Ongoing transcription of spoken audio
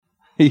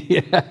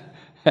Yeah,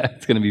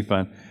 it's going to be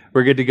fun.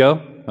 We're good to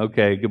go?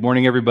 Okay, good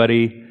morning,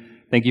 everybody.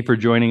 Thank you for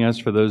joining us.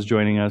 For those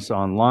joining us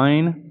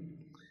online,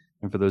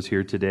 and for those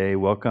here today,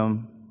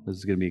 welcome. This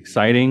is going to be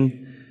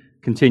exciting.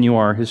 Continue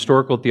our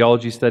historical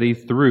theology study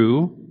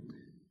through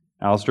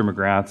Alistair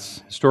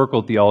McGrath's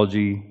Historical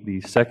Theology,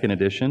 the second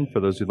edition, for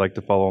those who'd like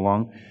to follow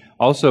along.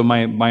 Also,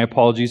 my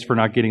apologies for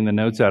not getting the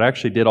notes out. I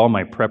actually did all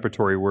my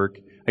preparatory work.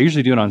 I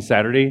usually do it on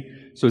Saturday,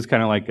 so it's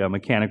kind of like a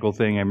mechanical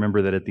thing. I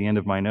remember that at the end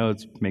of my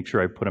notes, make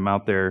sure I put them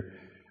out there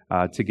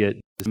to get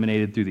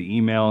disseminated through the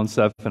email and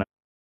stuff. And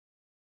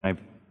I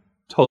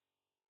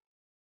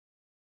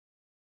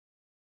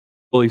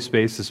totally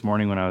spaced this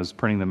morning when I was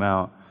printing them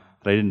out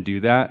that I didn't do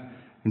that.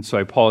 And so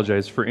I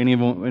apologize for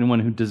anyone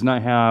who does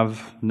not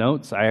have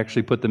notes. I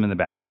actually put them in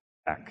the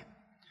back.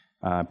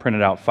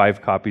 Printed out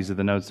 5 copies of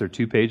the notes. They're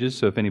 2 pages,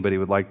 so if anybody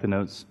would like the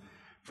notes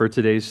for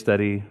today's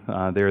study,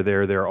 they're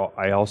there.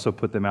 I also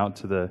put them out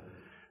to the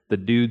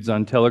dudes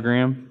on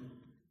Telegram.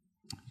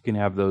 You can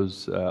have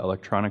those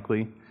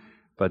electronically,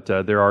 but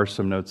there are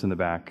some notes in the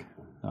back,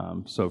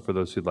 so for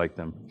those who'd like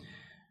them.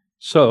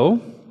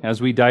 So,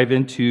 as we dive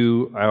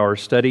into our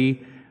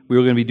study, we're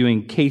going to be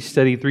doing case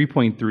study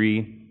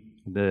 3.3,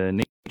 the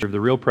nature of the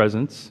real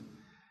presence,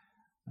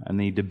 and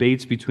the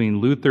debates between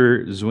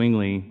Luther,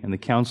 Zwingli, and the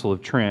Council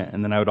of Trent.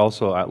 And then I would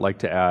also like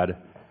to add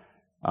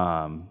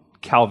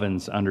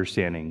Calvin's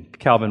understanding.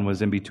 Calvin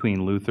was in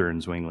between Luther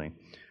and Zwingli.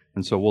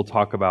 And so we'll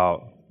talk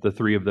about the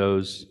 3 of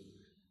those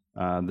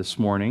this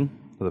morning,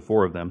 or the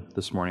 4 of them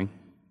this morning.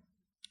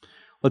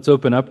 Let's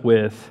open up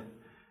with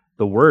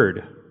the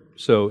Word.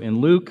 So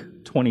in Luke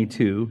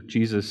 22,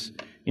 Jesus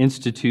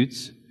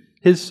institutes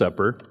his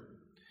supper.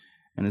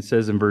 And it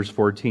says in verse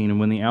 14, "And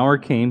when the hour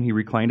came, he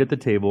reclined at the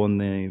table, and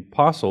the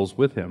apostles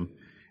with him.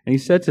 And he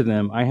said to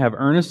them, I have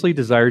earnestly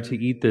desired to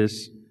eat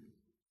this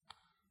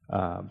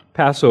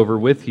Passover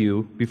with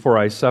you before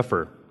I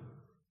suffer.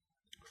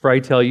 For I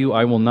tell you,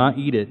 I will not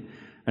eat it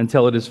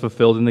until it is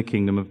fulfilled in the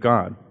kingdom of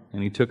God.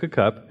 And he took a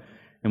cup,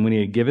 and when he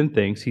had given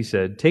thanks, he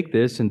said, Take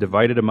this and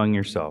divide it among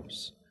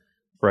yourselves.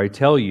 For I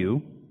tell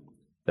you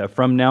that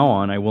from now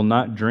on I will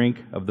not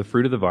drink of the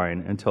fruit of the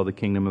vine until the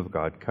kingdom of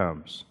God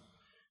comes.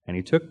 And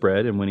he took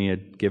bread, and when he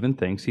had given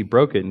thanks, he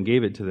broke it and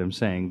gave it to them,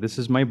 saying, This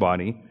is my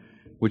body,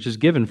 which is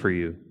given for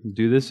you.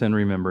 Do this in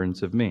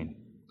remembrance of me.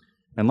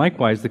 And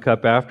likewise the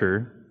cup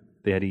after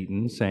they had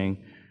eaten, saying,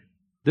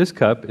 This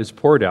cup is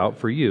poured out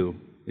for you,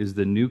 is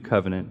the new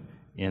covenant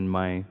in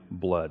my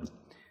blood."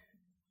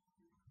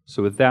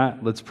 So with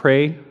that, let's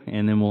pray,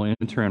 and then we'll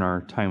enter in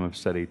our time of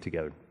study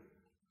together.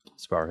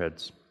 Let's bow our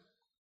heads.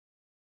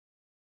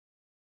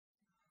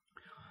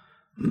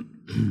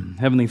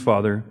 Heavenly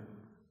Father,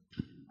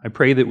 I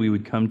pray that we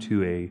would come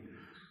to a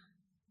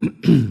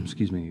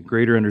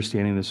greater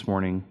understanding this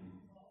morning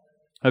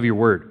of your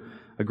word,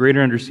 a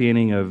greater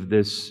understanding of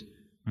this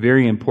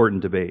very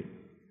important debate,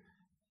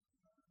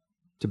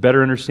 to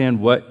better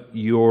understand what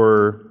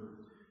your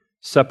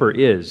supper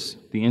is,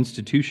 the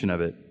institution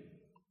of it,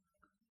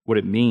 what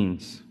it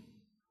means,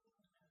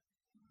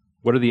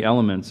 what are the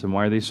elements and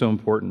why are they so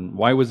important?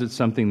 Why was it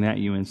something that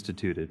you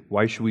instituted?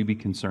 Why should we be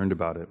concerned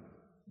about it?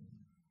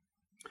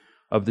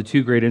 Of the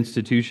 2 great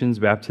institutions,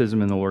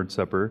 baptism and the Lord's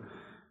Supper,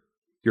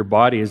 your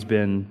body has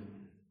been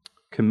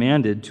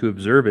commanded to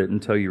observe it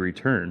until you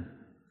return.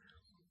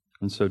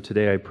 And so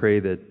today I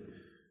pray that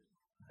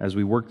as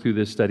we work through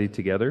this study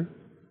together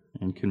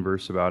and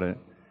converse about it,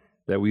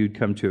 that we would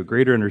come to a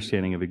greater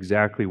understanding of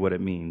exactly what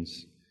it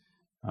means,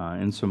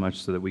 in so much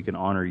so that we can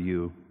honor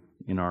you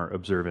in our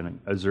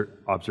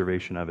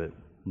observation of it.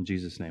 In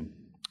Jesus' name,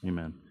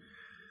 amen.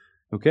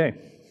 Okay,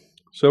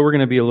 so we're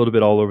going to be a little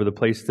bit all over the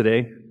place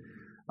today.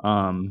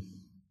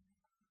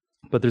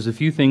 But there's a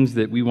few things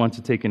that we want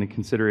to take into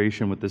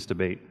consideration with this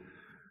debate.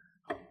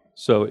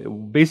 So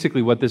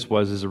basically what this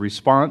was is a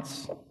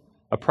response,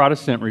 a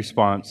Protestant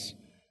response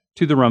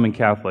to the Roman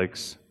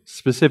Catholics,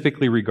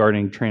 specifically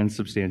regarding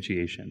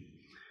transubstantiation.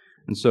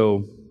 And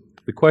so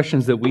the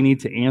questions that we need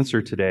to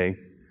answer today,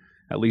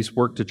 at least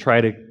work to try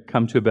to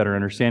come to a better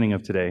understanding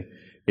of today,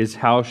 is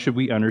how should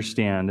we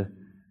understand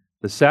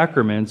the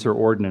sacraments or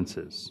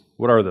ordinances?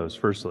 What are those,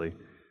 firstly?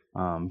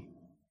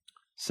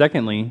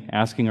 Secondly,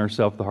 asking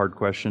ourselves the hard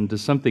question,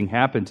 does something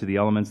happen to the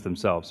elements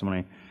themselves? So when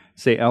I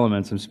say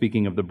elements, I'm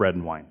speaking of the bread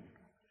and wine.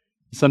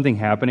 Is something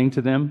happening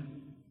to them?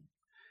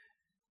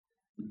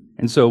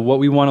 And so what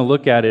we want to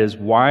look at is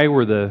why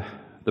were the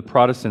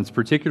Protestants,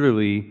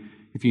 particularly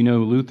if you know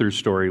Luther's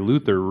story,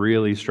 Luther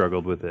really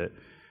struggled with it.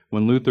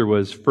 When Luther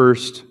was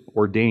first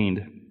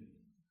ordained,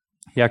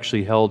 he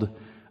actually held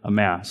a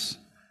mass,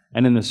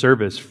 and in the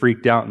service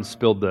freaked out and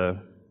spilled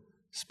the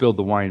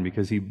wine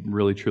because he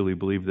really truly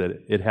believed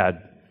that it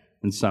had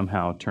and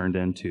somehow turned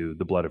into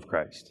the blood of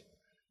Christ.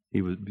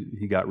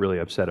 He got really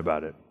upset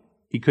about it.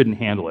 He couldn't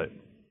handle it.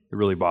 It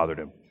really bothered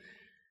him.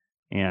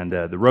 And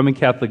the Roman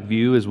Catholic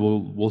view, as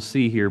we'll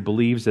see here,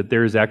 believes that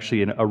there is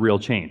actually a real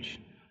change.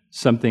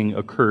 Something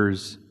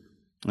occurs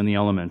in the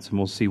elements, and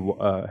we'll see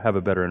have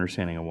a better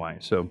understanding of why.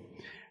 So,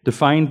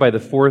 defined by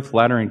the Fourth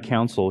Lateran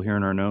Council here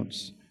in our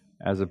notes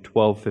as of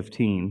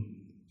 1215,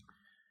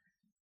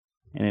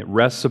 and it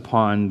rests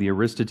upon the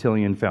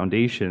Aristotelian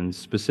foundations,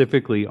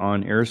 specifically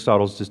on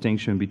Aristotle's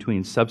distinction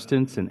between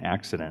substance and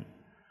accident.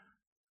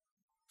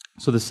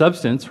 So the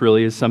substance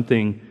really is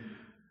something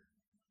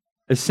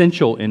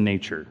essential in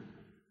nature.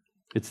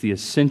 It's the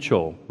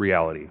essential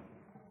reality.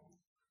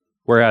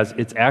 Whereas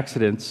its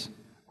accidents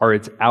are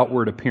its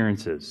outward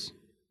appearances.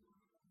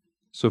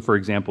 So for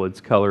example, its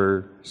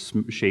color,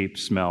 shape,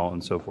 smell,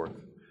 and so forth.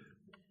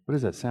 What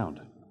does that sound?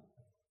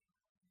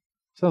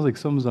 Sounds like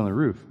someone's on the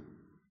roof.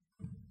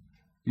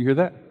 You hear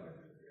that?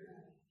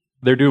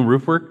 They're doing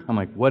roof work? I'm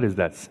like, what is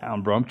that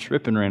sound, bro? I'm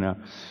tripping right now.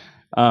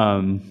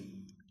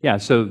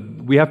 So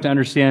we have to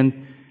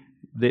understand,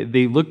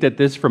 they looked at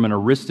this from an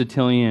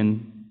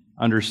Aristotelian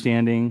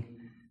understanding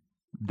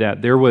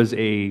that there was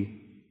a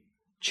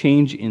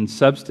change in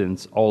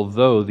substance,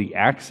 although the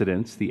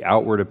accidents, the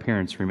outward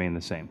appearance, remain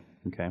the same.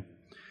 Okay?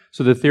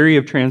 So the theory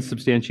of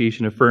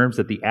transubstantiation affirms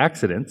that the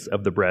accidents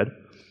of the bread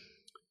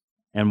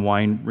and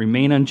wine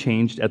remain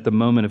unchanged at the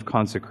moment of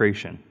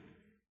consecration.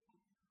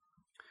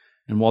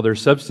 And while their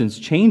substance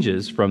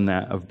changes from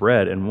that of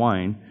bread and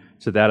wine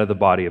to that of the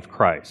body of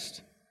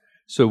Christ.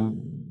 So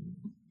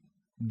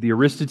the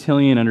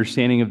Aristotelian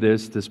understanding of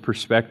this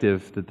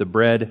perspective that the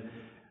bread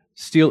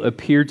still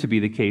appeared to be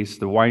the case,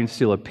 the wine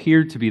still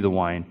appeared to be the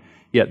wine,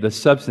 yet the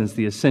substance,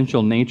 the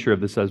essential nature of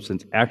the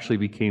substance, actually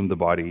became the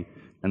body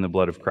and the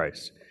blood of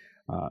Christ.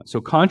 So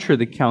contrary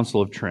to the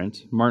Council of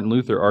Trent, Martin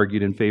Luther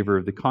argued in favor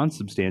of the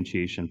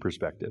consubstantiation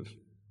perspective.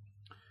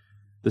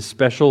 The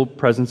special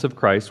presence of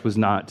Christ was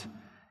not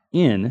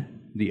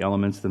in the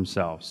elements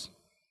themselves.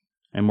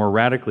 And more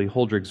radically,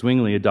 Huldrych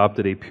Zwingli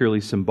adopted a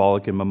purely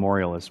symbolic and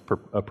memorialist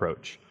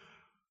approach,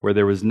 where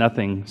there was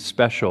nothing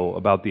special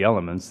about the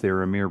elements, they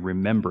were a mere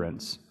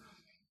remembrance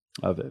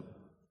of it.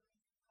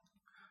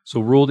 So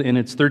ruled in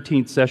its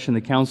 13th session, the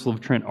Council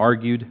of Trent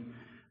argued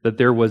that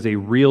there was a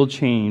real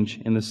change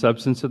in the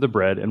substance of the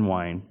bread and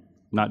wine,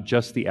 not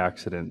just the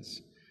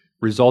accidents,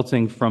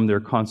 resulting from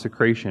their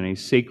consecration, a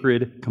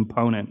sacred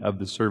component of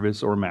the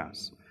service or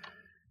Mass.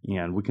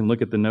 And we can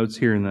look at the notes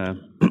here in the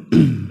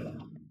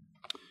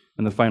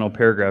in the final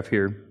paragraph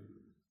here.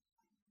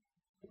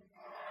 It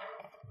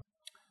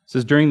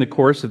says, during the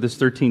course of this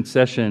 13th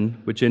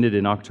session, which ended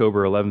in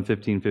October 11,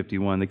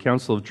 1551, the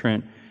Council of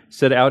Trent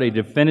set out a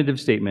definitive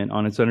statement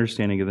on its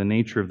understanding of the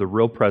nature of the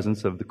real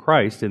presence of the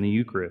Christ in the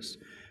Eucharist,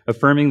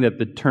 affirming that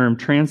the term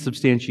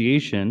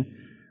transubstantiation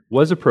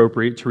was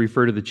appropriate to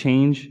refer to the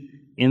change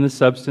in the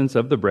substance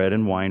of the bread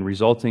and wine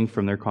resulting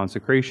from their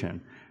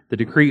consecration. The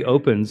decree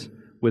opens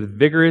with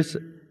vigorous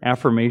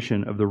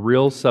affirmation of the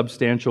real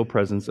substantial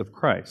presence of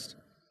Christ.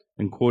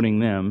 And quoting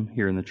them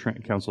here in the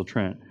Council of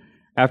Trent,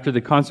 after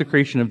the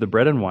consecration of the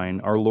bread and wine,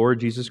 our Lord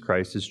Jesus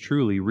Christ is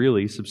truly,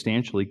 really,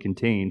 substantially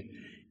contained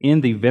in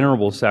the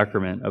venerable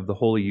sacrament of the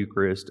Holy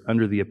Eucharist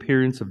under the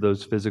appearance of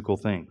those physical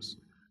things.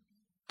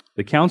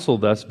 The Council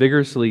thus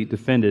vigorously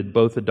defended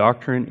both the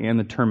doctrine and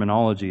the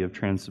terminology of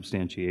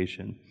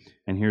transubstantiation.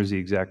 And here's the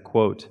exact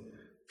quote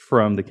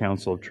from the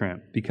Council of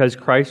Trent. Because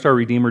Christ our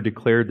Redeemer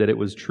declared that it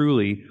was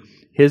truly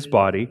His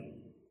body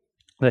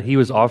that He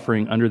was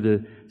offering under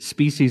the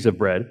species of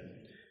bread,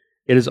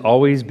 it has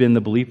always been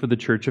the belief of the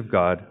Church of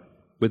God,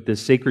 with this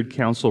sacred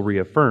council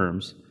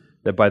reaffirms,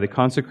 that by the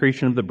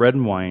consecration of the bread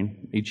and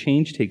wine, a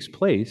change takes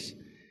place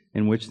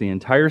in which the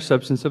entire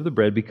substance of the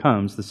bread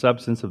becomes the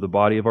substance of the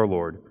body of our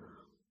Lord,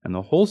 and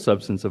the whole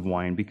substance of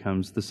wine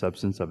becomes the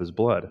substance of His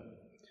blood.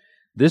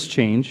 This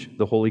change,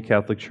 the Holy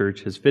Catholic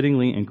Church has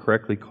fittingly and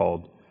correctly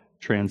called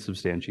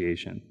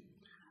transubstantiation.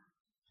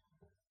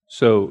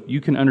 So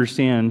you can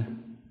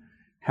understand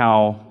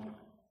how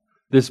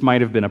this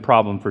might have been a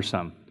problem for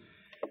some.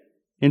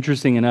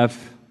 Interesting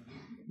enough,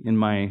 in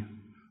my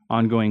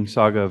ongoing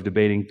saga of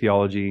debating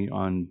theology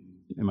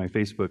with my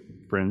Facebook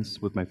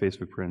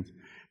friends,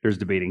 there's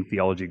debating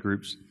theology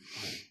groups.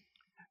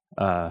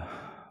 The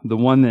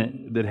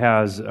one that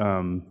has,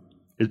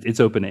 it's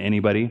open to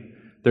anybody.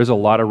 There's a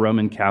lot of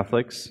Roman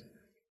Catholics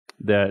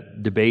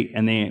that debate,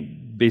 and they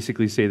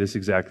basically say this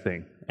exact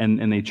thing.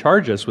 And they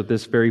charge us with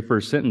this very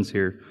first sentence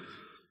here.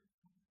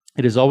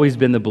 It has always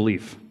been the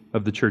belief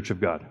of the Church of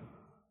God.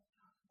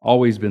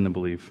 Always been the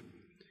belief.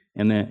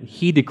 And that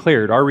He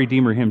declared, our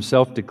Redeemer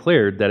Himself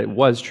declared that it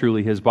was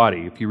truly His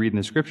body. If you read in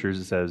the Scriptures,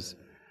 it says,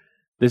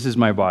 "This is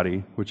my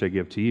body, which I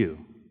give to you.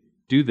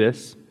 Do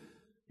this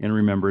in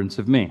remembrance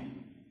of me."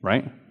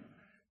 Right?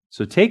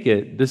 So take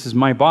it, this is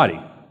my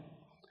body.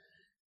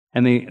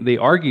 And they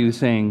argue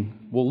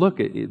saying, well, look,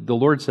 the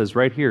Lord says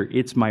right here,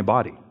 it's my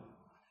body.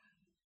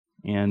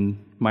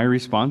 And my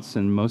response,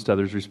 and most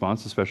others'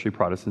 response, especially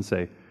Protestants,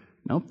 say,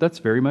 nope, that's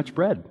very much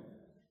bread,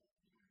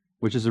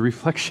 which is a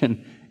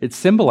reflection. It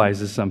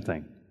symbolizes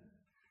something.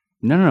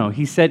 No.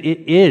 He said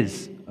it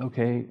is.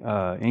 Okay,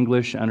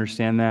 English,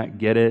 understand that,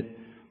 get it.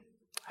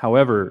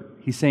 However,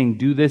 He's saying,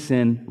 do this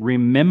in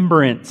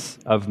remembrance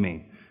of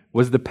me.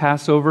 Was the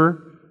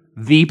Passover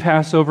the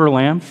Passover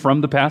lamb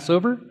from the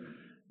Passover?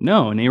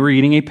 No, and they were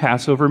eating a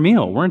Passover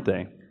meal, weren't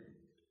they?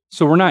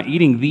 So we're not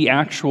eating the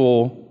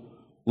actual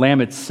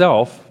lamb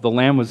itself. The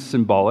lamb was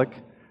symbolic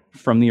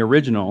from the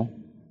original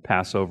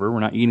Passover.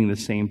 We're not eating the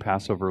same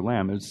Passover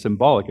lamb. It's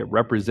symbolic. It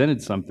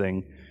represented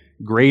something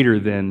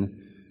greater than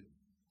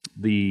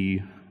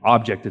the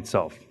object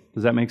itself.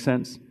 Does that make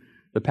sense?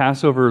 The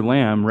Passover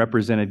lamb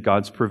represented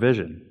God's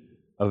provision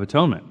of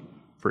atonement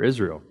for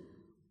Israel.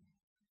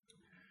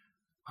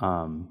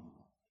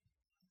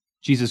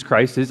 Jesus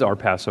Christ is our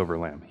Passover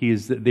lamb.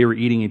 They were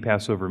eating a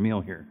Passover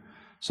meal here.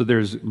 So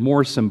there's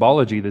more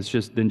symbology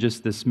than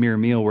just this mere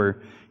meal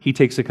where he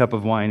takes a cup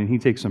of wine and he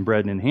takes some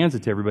bread and hands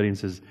it to everybody and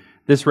says,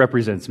 "This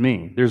represents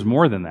me." There's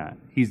more than that.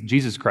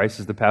 Jesus Christ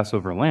is the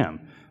Passover lamb.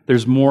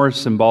 There's more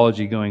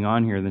symbology going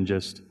on here than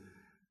just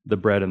the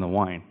bread and the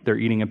wine.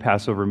 They're eating a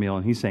Passover meal,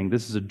 and he's saying,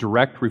 this is a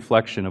direct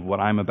reflection of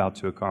what I'm about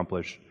to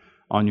accomplish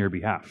on your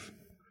behalf.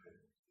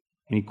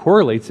 And he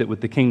correlates it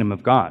with the kingdom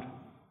of God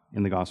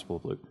in the Gospel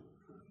of Luke.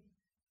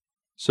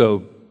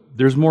 So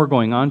there's more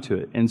going on to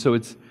it. And so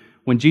it's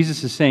when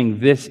Jesus is saying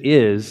this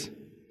is,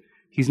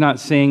 he's not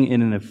saying it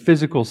in a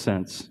physical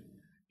sense.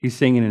 He's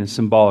saying it in a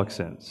symbolic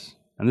sense.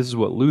 And this is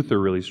what Luther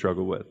really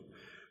struggled with.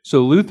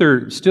 So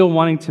Luther, still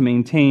wanting to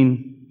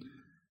maintain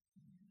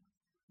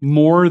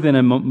more than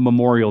a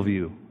memorial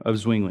view of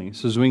Zwingli.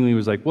 So Zwingli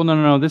was like, well,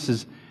 no, this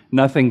is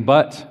nothing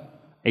but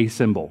a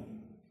symbol.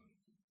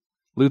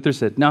 Luther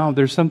said, no,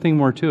 there's something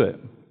more to it.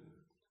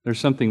 There's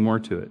something more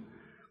to it.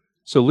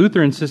 So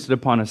Luther insisted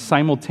upon a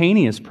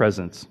simultaneous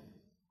presence,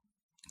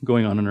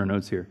 going on in our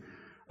notes here,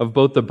 of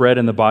both the bread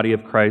and the body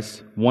of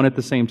Christ, one at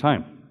the same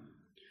time.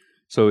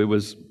 So it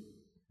was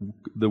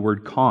the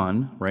word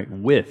con, right,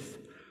 with,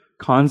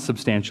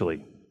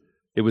 consubstantially.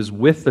 It was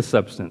with the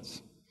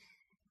substance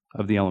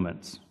of the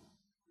elements.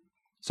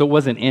 So it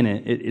wasn't in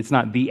it. It's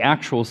not the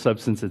actual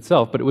substance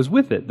itself, but it was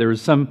with it. There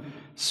was some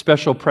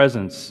special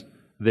presence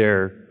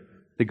there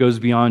that goes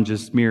beyond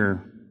just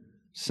mere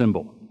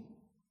symbol.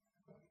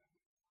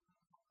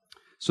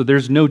 So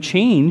there's no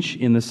change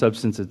in the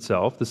substance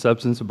itself. The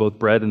substance of both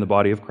bread and the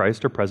body of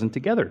Christ are present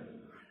together.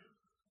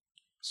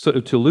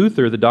 So to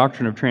Luther, the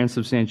doctrine of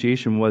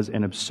transubstantiation was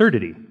an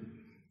absurdity,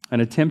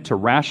 an attempt to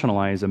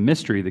rationalize a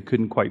mystery that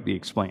couldn't quite be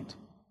explained.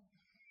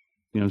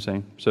 You know what I'm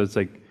saying? So it's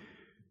like,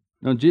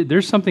 no,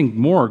 there's something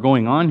more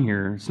going on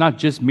here. It's not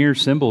just mere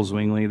symbols,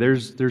 Zwingli.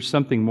 There's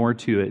something more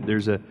to it.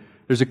 There's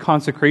a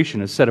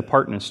consecration, a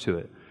set-apartness to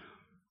it.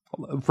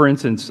 For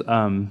instance,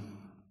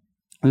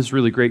 this is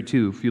really great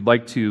too. If you'd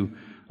like to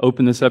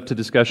open this up to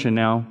discussion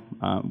now,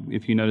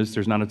 if you notice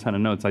there's not a ton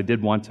of notes, I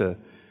did want to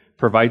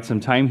provide some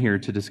time here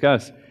to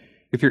discuss.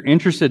 If you're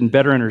interested in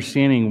better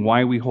understanding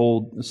why we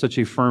hold such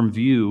a firm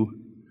view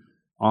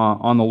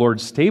on the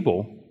Lord's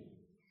table,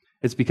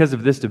 it's because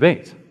of this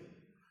debate.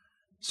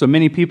 So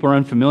many people are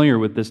unfamiliar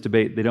with this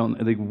debate.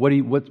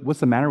 What's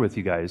the matter with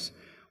you guys?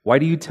 Why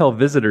do you tell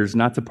visitors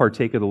not to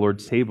partake of the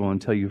Lord's table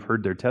until you've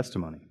heard their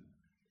testimony?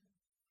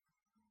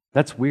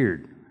 That's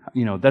weird.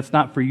 That's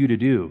not for you to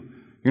do.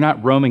 You're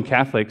not Roman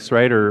Catholics,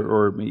 right?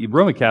 Or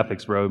Roman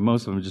Catholics, bro,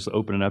 most of them just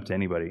open it up to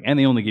anybody. And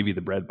they only give you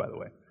the bread, by the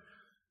way.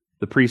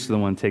 The priests are the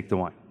one take the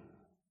wine.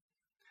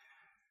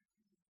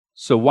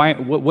 So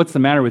what's the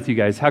matter with you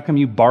guys? How come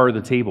you bar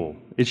the table?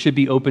 It should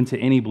be open to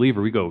any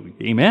believer. We go,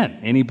 amen,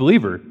 any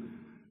believer.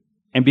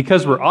 And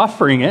because we're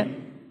offering it,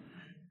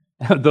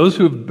 those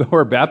who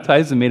are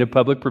baptized and made a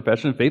public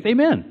profession of faith,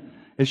 amen.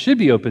 It should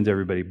be open to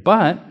everybody.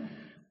 But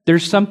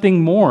there's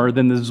something more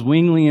than the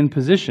Zwinglian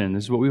position,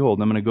 is what we hold.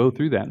 I'm going to go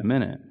through that in a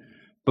minute.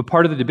 But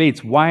part of the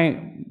debate's why,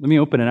 let me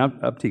open it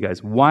up to you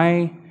guys.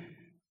 Why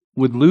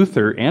would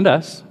Luther and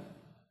us,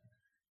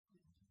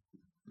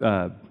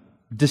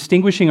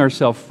 distinguishing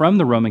ourselves from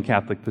the Roman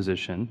Catholic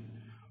position,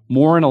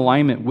 more in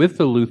alignment with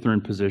the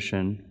Lutheran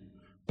position,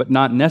 but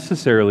not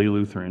necessarily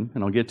Lutheran,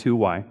 and I'll get to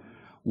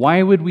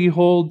why would we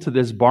hold to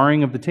this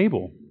barring of the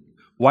table?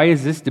 Why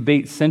is this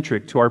debate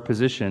centric to our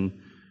position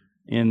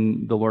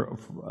in the Lord,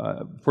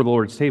 for the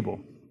Lord's table?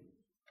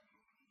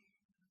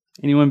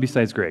 Anyone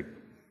besides Greg,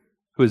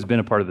 who has been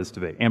a part of this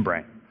debate, and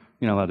Brian?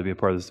 You're not allowed to be a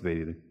part of this debate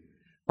either,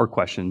 or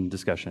question,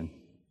 discussion.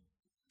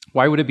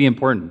 Why would it be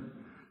important?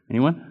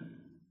 Anyone?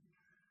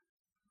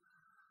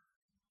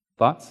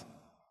 Thoughts?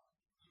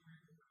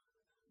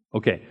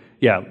 Okay,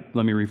 yeah,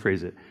 let me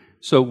rephrase it.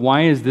 So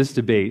why is this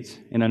debate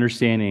and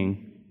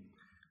understanding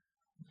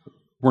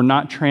we're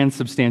not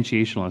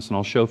transubstantiationalists, and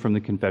I'll show from the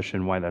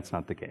confession why that's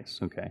not the case,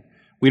 okay?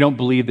 We don't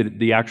believe that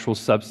the actual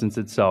substance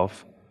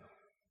itself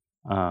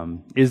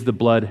is the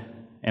blood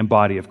and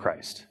body of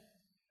Christ.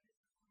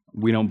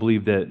 We don't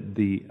believe that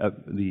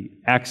the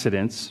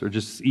accidents, or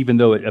just even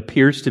though it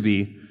appears to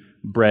be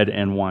bread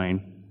and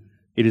wine,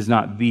 it is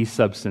not the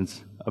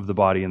substance of the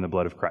body and the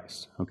blood of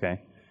Christ,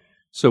 okay?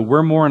 So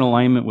we're more in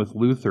alignment with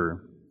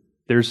Luther.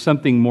 There's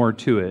something more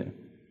to it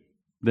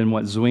than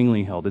what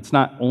Zwingli held. It's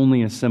not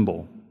only a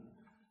symbol.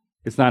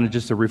 It's not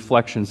just a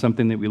reflection,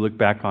 something that we look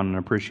back on and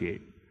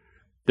appreciate.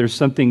 There's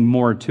something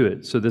more to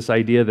it. So this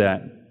idea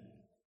that,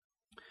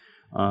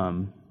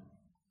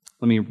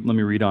 let me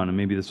read on, and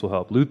maybe this will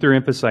help. Luther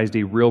emphasized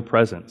a real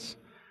presence,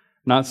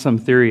 not some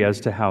theory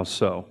as to how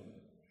so.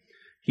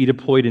 He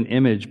deployed an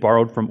image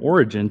borrowed from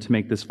Origen to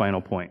make this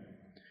final point.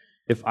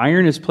 If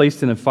iron is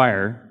placed in a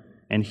fire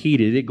and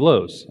heated, it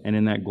glows. And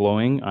in that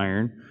glowing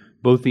iron,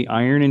 both the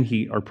iron and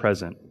heat are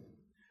present.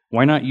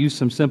 Why not use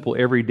some simple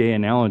everyday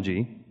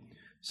analogy,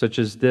 such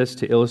as this,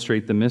 to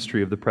illustrate the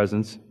mystery of the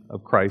presence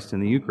of Christ in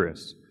the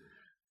Eucharist,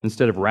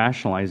 instead of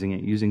rationalizing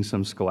it using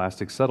some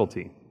scholastic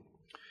subtlety?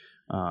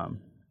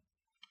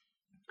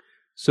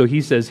 So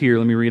he says here,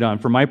 let me read on.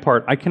 For my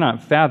part, I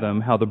cannot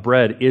fathom how the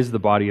bread is the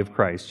body of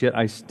Christ, yet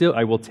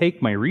I will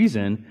take my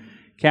reason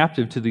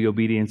captive to the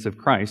obedience of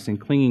Christ, and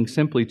clinging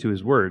simply to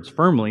his words,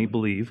 firmly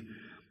believe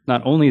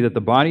not only that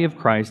the body of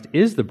Christ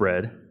is the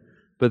bread,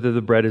 but that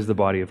the bread is the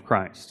body of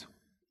Christ.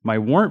 My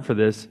warrant for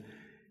this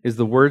is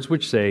the words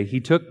which say,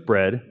 he took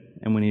bread,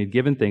 and when he had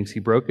given thanks, he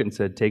broke it and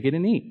said, take it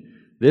and eat.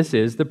 This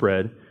is the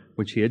bread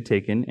which he had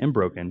taken and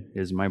broken,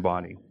 is my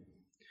body.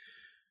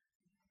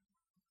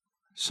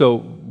 So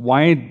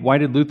why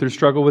did Luther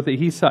struggle with it?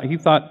 He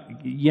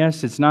thought,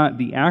 yes, it's not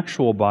the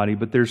actual body,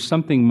 but there's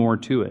something more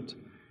to it.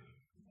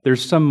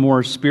 There's some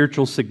more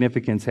spiritual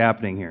significance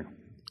happening here.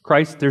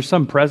 There's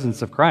some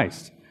presence of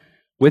Christ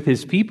with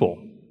his people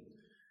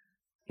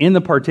in the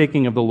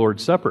partaking of the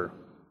Lord's Supper,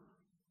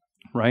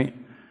 right?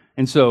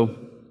 And so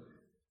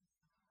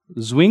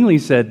Zwingli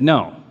said,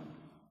 no,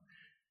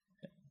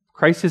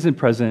 Christ isn't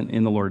present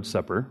in the Lord's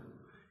Supper.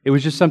 It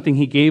was just something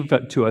he gave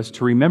to us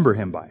to remember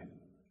him by.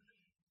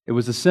 It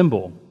was a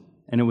symbol,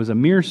 and it was a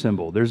mere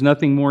symbol. There's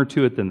nothing more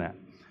to it than that.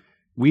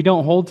 We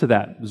don't hold to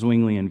that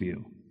Zwinglian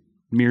view.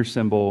 Mere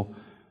symbol.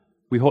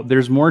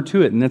 There's more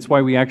to it, and that's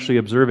why we actually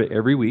observe it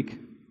every week.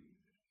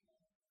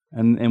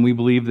 And we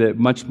believe that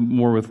much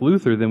more with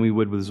Luther than we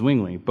would with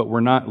Zwingli. But we're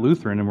not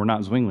Lutheran and we're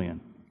not Zwinglian.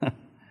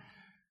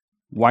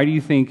 Why do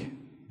you think,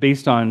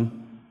 based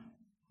on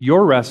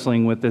your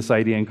wrestling with this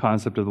idea and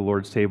concept of the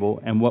Lord's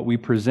table and what we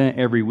present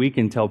every week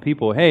and tell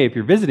people, hey, if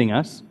you're visiting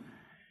us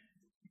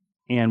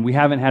and we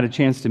haven't had a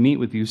chance to meet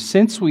with you,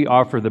 since we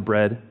offer the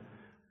bread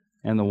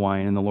and the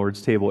wine and the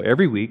Lord's table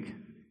every week,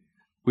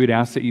 we'd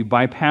ask that you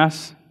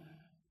bypass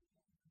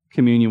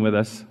communion with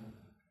us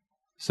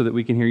so that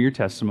we can hear your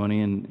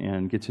testimony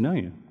and get to know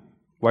you.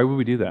 Why would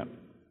we do that?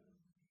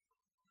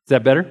 Is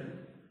that better?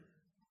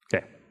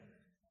 Okay.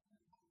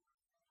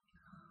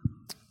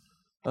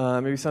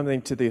 Maybe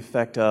something to the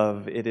effect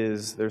of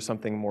there's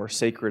something more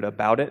sacred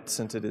about it,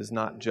 since it is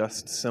not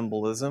just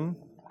symbolism.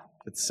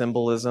 It's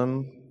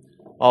symbolism.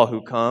 All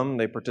who come,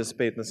 they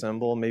participate in the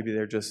symbol. Maybe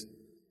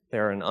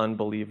they're an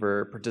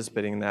unbeliever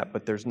participating in that,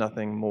 but there's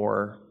nothing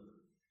more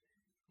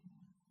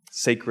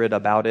sacred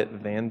about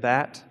it than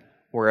that.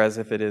 Whereas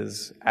if it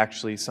is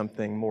actually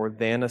something more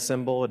than a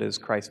symbol, it is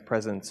Christ's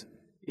presence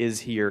is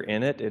here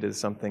in it. It is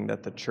something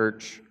that the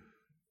church,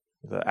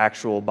 the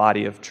actual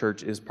body of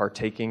church, is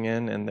partaking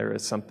in, and there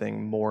is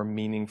something more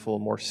meaningful,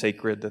 more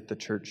sacred that the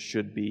church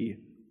should be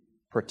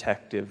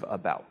protective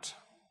about.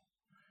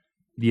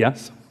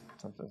 Yes.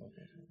 Something like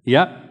that.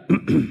 Yeah.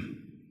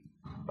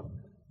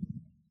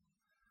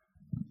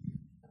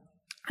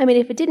 I mean,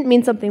 if it didn't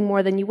mean something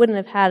more, then you wouldn't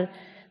have had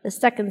the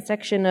second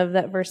section of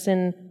that verse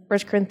in 1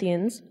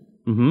 Corinthians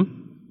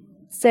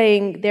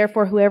saying,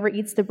 therefore, whoever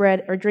eats the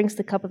bread or drinks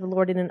the cup of the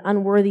Lord in an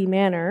unworthy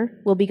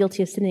manner will be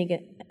guilty of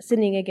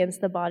sinning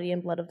against the body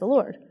and blood of the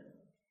Lord.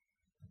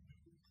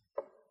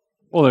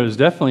 Well, there's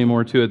definitely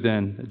more to it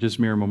than just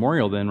mere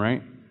memorial then,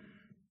 right?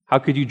 How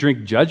could you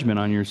drink judgment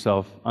on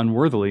yourself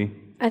unworthily?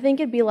 I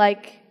think it'd be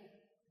like,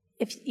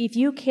 if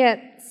you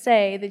can't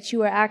say that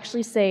you are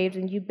actually saved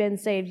and you've been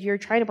saved, you're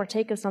trying to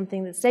partake of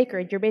something that's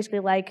sacred. You're basically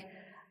like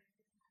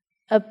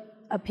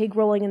a pig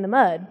rolling in the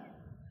mud.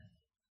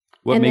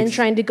 Then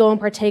trying to go and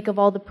partake of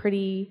all the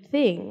pretty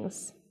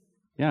things.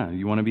 Yeah,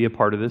 you want to be a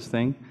part of this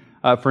thing.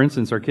 For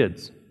instance, our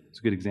kids. It's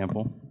a good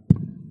example.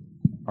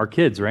 Our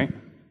kids, right?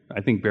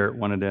 I think Barrett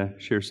wanted to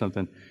share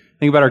something.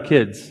 Think about our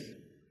kids.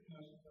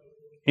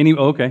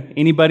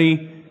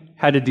 Anybody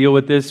had to deal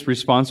with this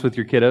response with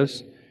your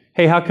kiddos?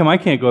 Hey, how come I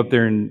can't go up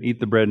there and eat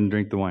the bread and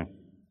drink the wine?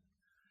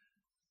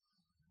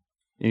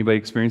 Anybody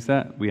experience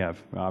that? We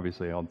have,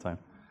 obviously, all the time.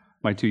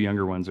 My two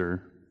younger ones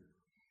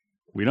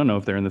we don't know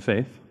if they're in the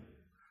faith.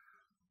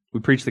 We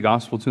preach the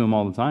gospel to them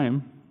all the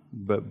time,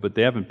 but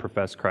they haven't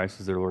professed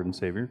Christ as their Lord and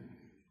Savior.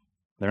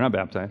 They're not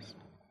baptized.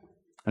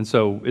 And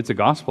so it's a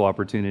gospel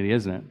opportunity,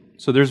 isn't it?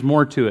 So there's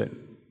more to it.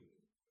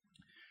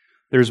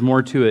 There's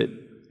more to it.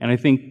 And I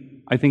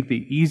think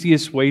the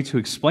easiest way to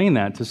explain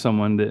that to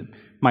someone that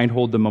might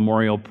hold the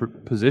memorial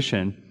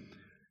position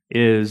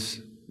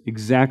is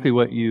exactly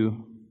what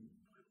you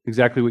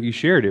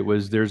shared. It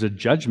was there's a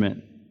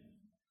judgment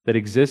that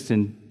exists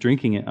in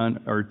drinking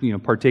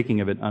it partaking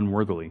of it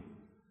unworthily.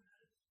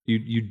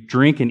 You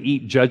drink and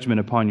eat judgment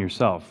upon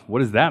yourself. What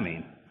does that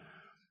mean?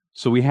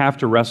 So we have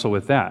to wrestle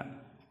with that.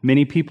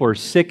 Many people are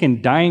sick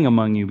and dying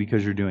among you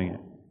because you're doing it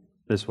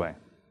this way.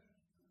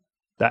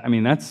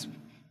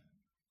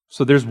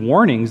 So there's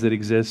warnings that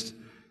exist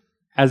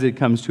as it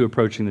comes to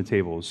approaching the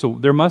table. So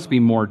there must be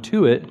more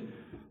to it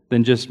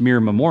than just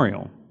mere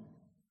memorial.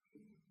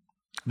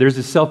 There's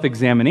a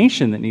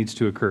self-examination that needs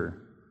to occur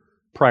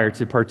prior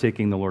to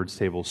partaking the Lord's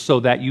table so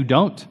that you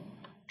don't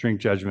drink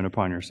judgment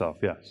upon yourself.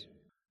 Yes.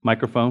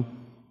 Microphone?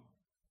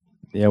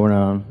 Yeah, we're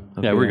not on.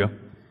 Yeah, we go.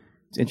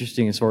 It's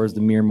interesting as far as the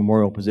mere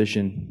memorial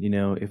position.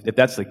 If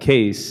that's the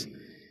case,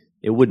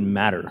 it wouldn't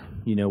matter,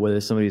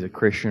 whether somebody's a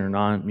Christian or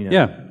not,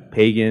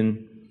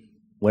 pagan,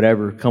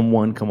 whatever, come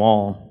one, come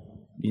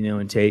all,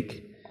 and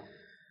take.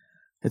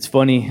 It's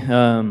funny.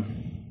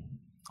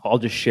 I'll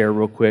just share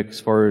real quick as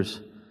far as,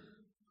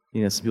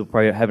 some people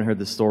probably haven't heard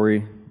the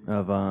story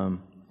of, a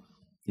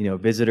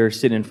visitor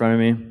sitting in front of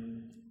me.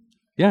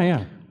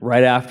 Yeah.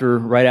 Right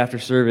after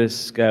service,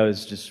 this guy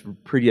was just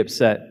pretty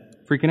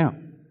upset. Freaking out.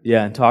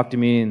 Yeah, and talked to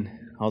me, and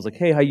I was like,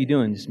 hey, how you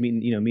doing? Just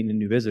meeting a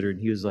new visitor. And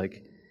he was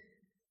like,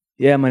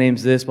 yeah, my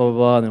name's this, blah, blah,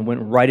 blah. And then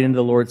went right into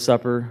the Lord's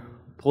Supper,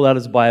 pulled out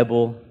his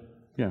Bible.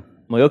 Yeah. I'm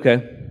like,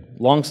 okay.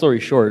 Long story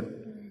short,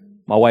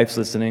 my wife's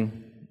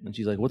listening, and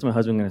she's like, what's my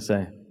husband going to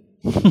say?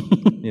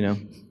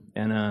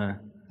 And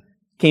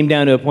came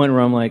down to a point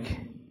where I'm like,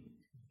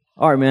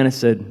 all right, man. I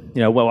said,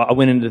 I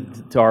went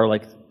into our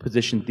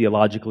position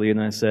theologically,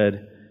 and I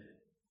said,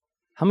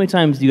 how many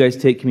times do you guys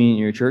take communion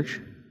in your church?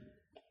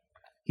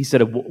 He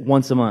said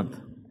once a month.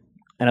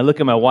 And I look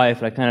at my wife,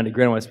 and I kind of had a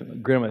grin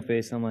on my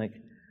face, and I'm like,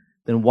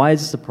 then why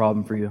is this a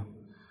problem for you?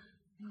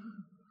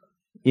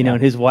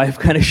 And his wife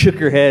kind of shook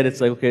her head. It's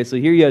like, okay, so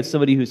here you have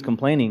somebody who's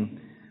complaining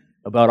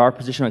about our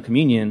position on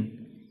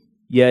communion,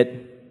 yet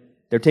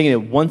they're taking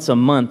it once a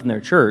month in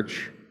their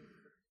church.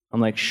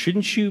 I'm like,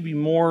 shouldn't you be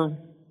more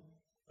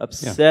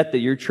upset that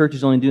your church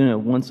is only doing it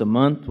once a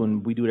month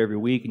when we do it every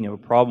week and you have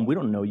a problem? We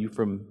don't know you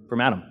from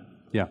Adam.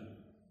 Yeah.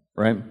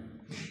 Right?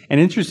 And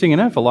interesting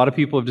enough, a lot of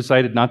people have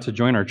decided not to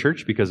join our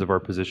church because of our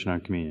position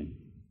on communion.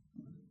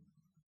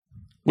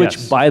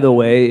 Which, by the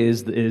way,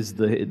 is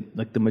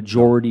the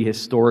majority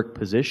historic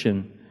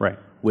position. Right.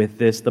 With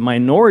this, the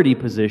minority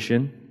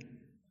position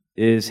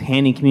is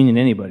handing communion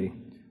to anybody.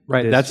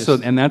 Right.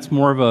 That's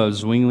more of a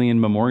Zwinglian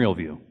memorial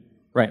view.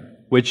 Right.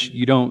 Which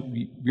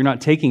you're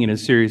not taking it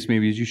as serious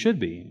maybe as you should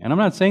be. And I'm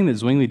not saying that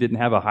Zwingli didn't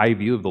have a high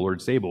view of the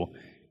Lord's table.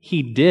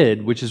 He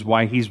did, which is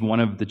why he's one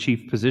of the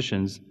chief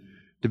positions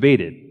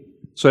debated.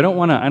 So I don't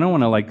want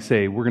to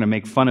say we're going to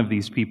make fun of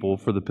these people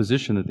for the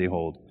position that they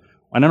hold.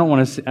 And I don't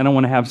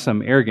want to have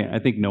some arrogant. I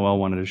think Noelle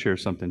wanted to share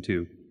something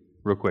too,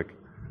 real quick.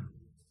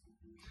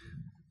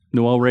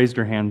 Noelle raised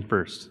her hand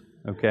first.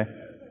 Okay.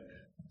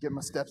 Get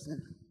my steps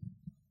in.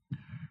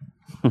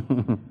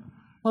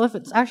 Well, if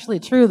it's actually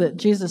true that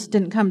Jesus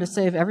didn't come to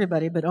save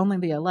everybody, but only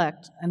the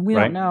elect, and we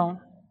don't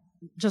know,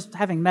 just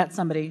having met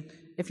somebody,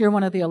 if you're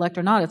one of the elect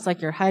or not, it's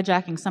like you're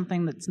hijacking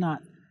something that's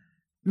not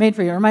made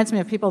for you. It reminds me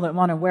of people that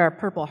want to wear a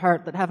Purple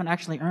Heart that haven't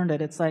actually earned it.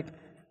 It's like,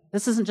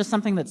 this isn't just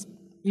something that's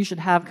you should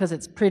have because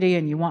it's pretty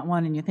and you want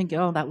one and you think,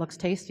 oh, that looks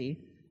tasty.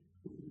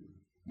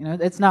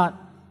 It's not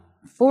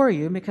for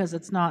you because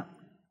it's not,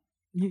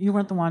 you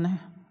weren't the one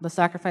the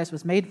sacrifice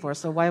was made for,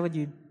 so why would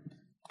you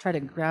try to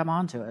grab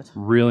onto it?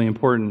 Really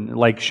important,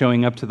 like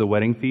showing up to the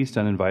wedding feast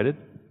uninvited,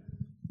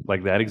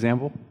 like that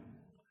example.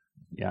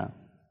 Yeah.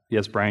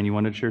 Yes, Brian, you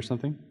wanted to share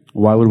something?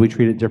 Why would we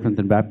treat it different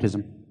than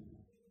baptism?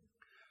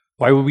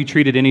 Why would we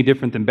treat it any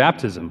different than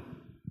baptism?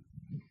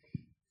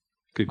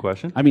 Good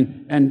question. I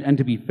mean, and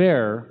to be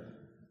fair,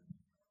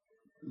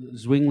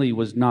 Zwingli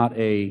was not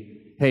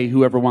hey,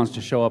 whoever wants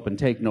to show up and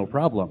take, no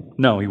problem.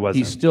 No, he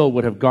wasn't. He still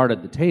would have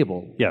guarded the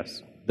table.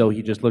 Yes. Though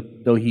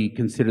he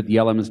considered the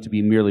elements to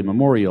be merely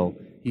memorial,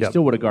 he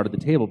still would have guarded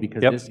the table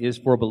because this is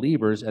for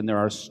believers, and there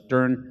are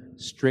stern,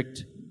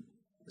 strict,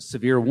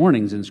 severe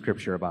warnings in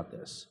Scripture about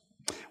this.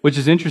 Which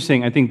is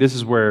interesting. I think this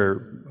is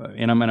where,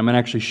 and I'm going to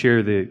actually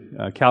share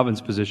the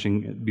Calvin's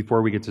position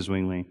before we get to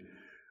Zwingli.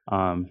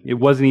 It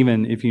wasn't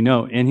even, if you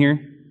know, in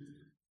here,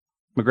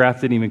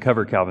 McGrath didn't even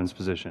cover Calvin's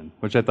position,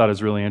 which I thought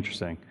is really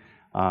interesting.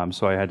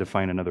 So I had to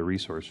find another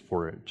resource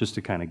for it, just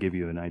to kind of give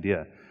you an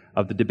idea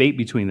of the debate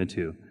between the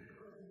two.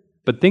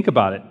 But think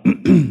about it.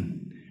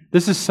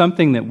 This is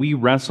something that we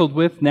wrestled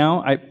with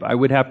now, I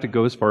would have to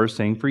go as far as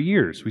saying for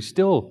years. We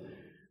still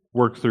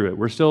work through it.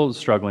 We're still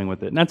struggling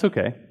with it, and that's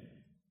okay.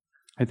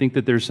 I think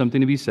that there's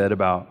something to be said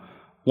about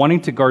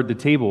wanting to guard the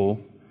table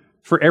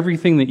for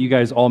everything that you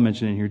guys all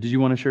mentioned in here. Did you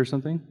want to share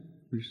something?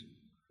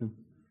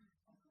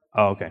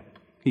 Oh, okay.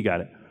 He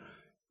got it.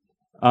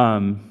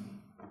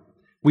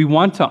 We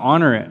want to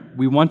honor it.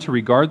 We want to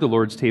regard the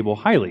Lord's table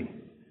highly.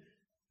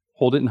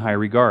 Hold it in high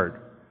regard.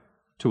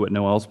 To what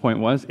Noel's point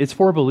was, it's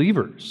for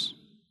believers.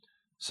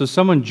 So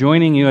someone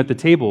joining you at the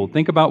table,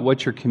 think about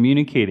what you're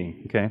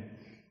communicating, okay?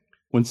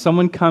 When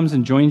someone comes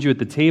and joins you at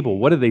the table,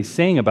 what are they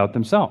saying about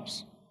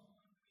themselves?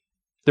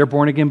 They're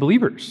born-again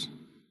believers.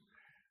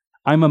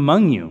 I'm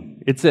among you.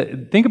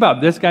 Think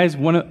about this, guys.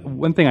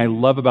 One thing I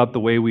love about the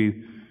way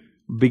we've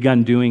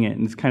begun doing it,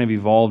 and it's kind of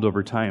evolved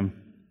over time.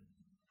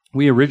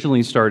 We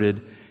originally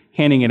started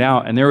handing it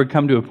out, and there would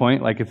come to a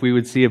point, like if we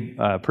would see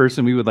a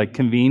person, we would like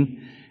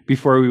convene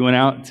before we went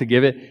out to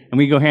give it, and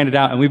we'd go hand it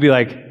out, and we'd be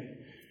like,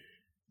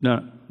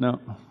 no.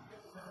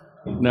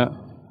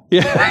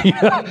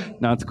 Yeah,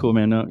 no, it's cool,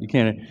 man. No, you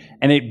can't.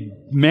 And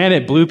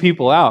it blew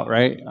people out,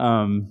 right?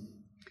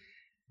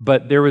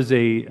 But there was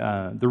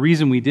the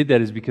reason we did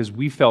that is because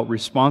we felt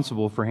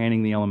responsible for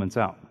handing the elements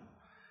out.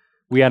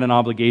 We had an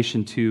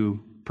obligation to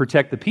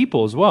protect the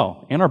people as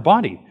well, and our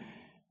body.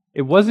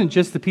 It wasn't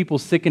just the people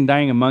sick and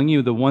dying among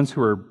you, the ones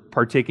who are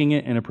partaking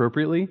it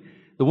inappropriately.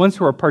 The ones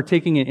who are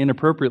partaking it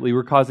inappropriately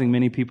were causing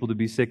many people to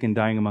be sick and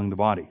dying among the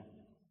body.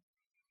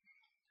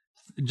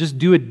 Just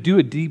do a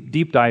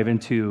deep dive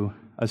into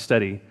a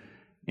study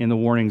in the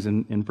warnings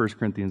in 1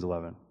 Corinthians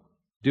 11.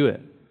 Do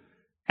it.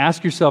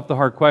 Ask yourself the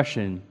hard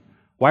question,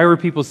 why were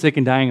people sick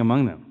and dying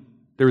among them?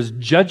 There was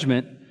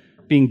judgment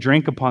being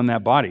drank upon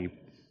that body.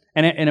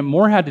 And it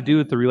more had to do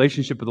with the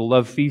relationship of the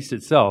love feast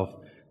itself.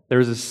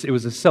 It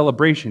was a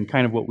celebration,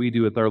 kind of what we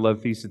do with our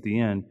love feast at the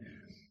end.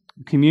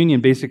 Communion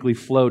basically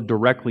flowed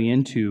directly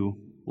into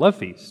love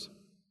feast.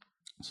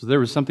 So there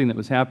was something that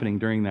was happening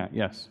during that,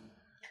 yes.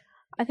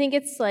 I think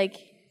it's like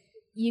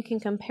you can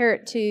compare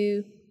it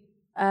to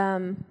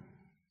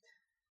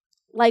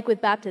like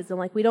with baptism.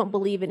 Like we don't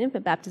believe in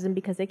infant baptism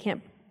because they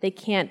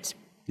can't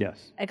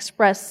yes.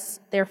 express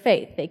their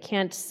faith. They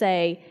can't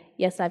say,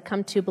 yes, I've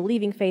come to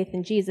believing faith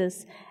in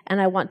Jesus and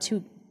I want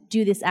to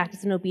do this act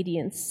as an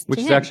obedience which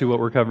to is him. actually what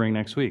we're covering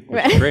next week,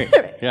 which is great.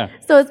 Yeah.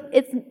 So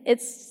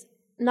it's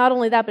not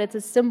only that, but it's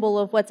a symbol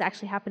of what's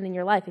actually happened in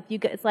your life.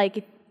 It's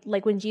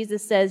like when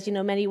Jesus says,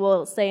 many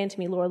will say unto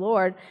me, Lord,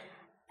 Lord,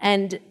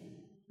 and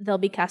they'll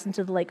be cast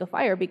into the lake of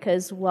fire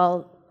because,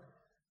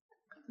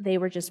 they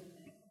were just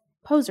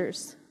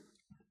posers.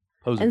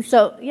 And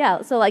so,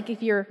 like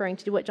if you're referring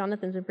to what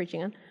Jonathan's been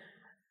preaching on,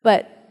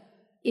 but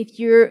if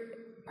you're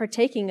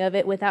partaking of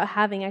it without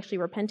having actually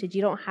repented,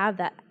 you don't have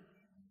that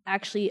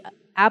actually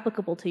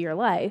applicable to your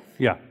life.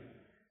 Yeah.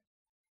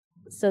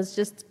 So it's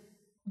just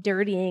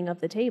dirtying of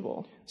the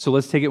table. So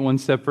let's take it one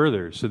step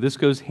further. So this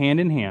goes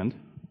hand in hand,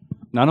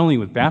 not only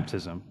with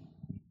baptism,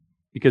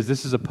 because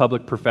this is a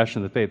public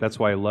profession of the faith. That's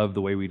why I love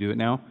the way we do it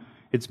now.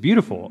 It's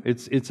beautiful.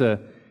 It's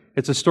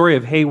a story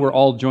of, hey, we're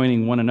all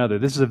joining one another.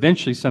 This is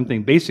eventually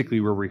something,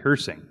 basically, we're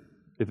rehearsing,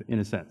 in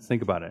a sense.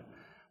 Think about it.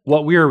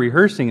 What we are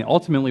rehearsing,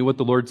 ultimately what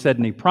the Lord said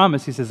in a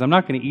promise, He says, I'm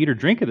not going to eat or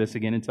drink of this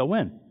again until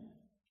when?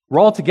 We're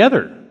all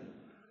together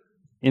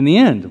in the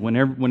end,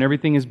 when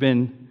everything has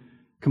been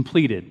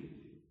completed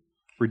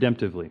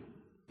redemptively.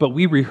 But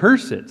we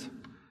rehearse it.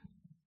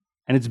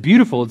 And it's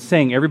beautiful. It's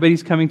saying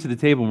everybody's coming to the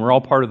table and we're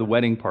all part of the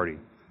wedding party.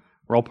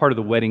 We're all part of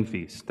the wedding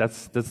feast.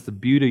 That's the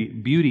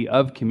beauty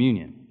of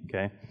communion,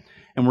 okay?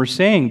 And we're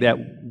saying that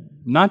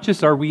not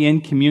just are we in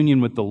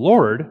communion with the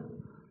Lord,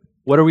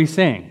 what are we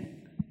saying?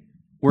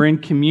 We're in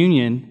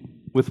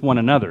communion with one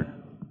another.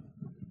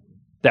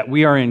 That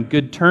we are in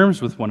good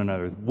terms with one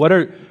another. What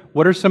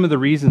are some of the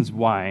reasons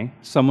why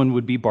someone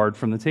would be barred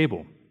from the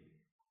table?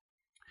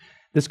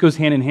 This goes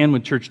hand in hand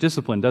with church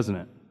discipline, doesn't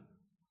it?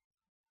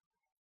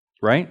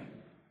 Right?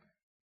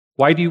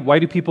 Why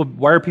are people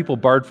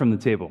barred from the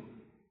table?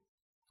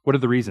 What are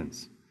the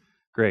reasons?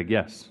 Greg,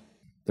 yes.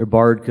 They're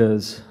barred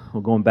because,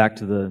 going back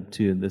to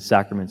the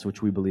sacraments,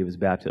 which we believe is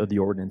baptism, the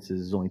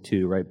ordinances is only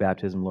two, right?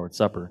 Baptism, Lord's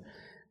Supper.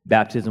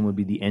 Baptism would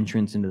be the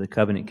entrance into the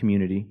covenant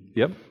community.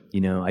 Yep.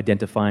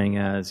 Identifying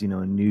as, a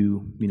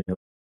new,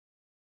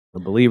 a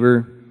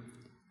believer,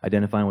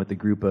 identifying with the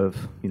group of,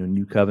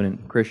 new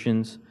covenant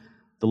Christians.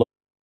 The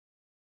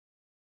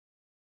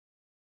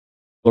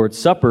Lord's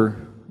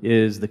Supper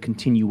is the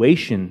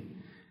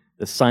continuation,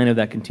 the sign of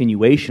that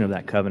continuation of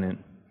that covenant.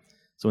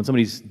 So when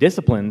somebody's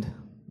disciplined,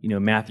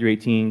 Matthew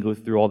 18 goes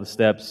through all the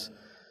steps.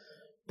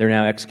 They're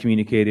now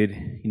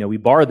excommunicated. We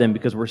bar them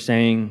because we're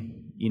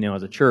saying,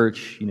 as a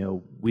church,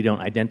 we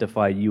don't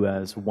identify you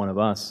as one of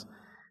us,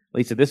 at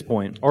least at this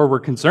point. Or we're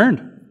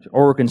concerned.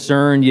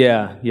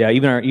 Yeah.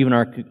 Even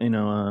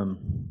our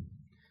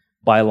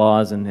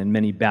bylaws and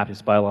many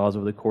Baptist bylaws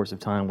over the course of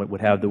time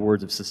would have the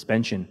words of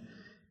suspension.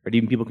 Right?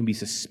 Even people can be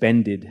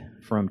suspended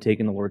from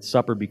taking the Lord's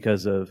Supper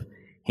because of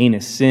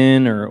heinous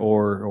sin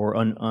or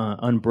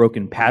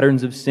unbroken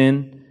patterns of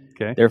sin.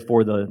 Okay.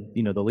 Therefore, the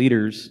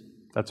leaders,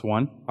 that's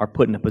one, are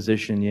put in a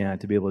position,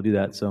 to be able to do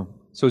that. So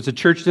it's a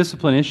church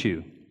discipline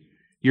issue.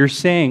 You're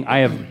saying, I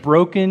have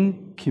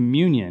broken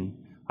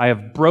communion, I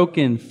have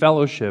broken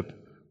fellowship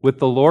with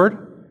the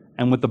Lord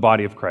and with the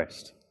body of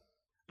Christ.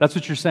 That's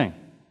what you're saying.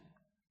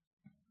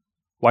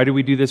 Why do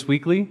we do this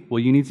weekly? Well,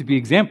 you need to be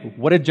examined.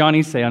 What did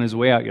Johnny say on his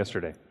way out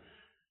yesterday?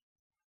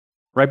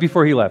 Right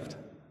before he left.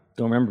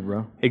 Don't remember,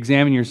 bro.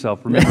 Examine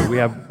yourself. Remember,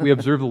 we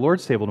observe the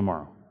Lord's table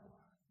tomorrow.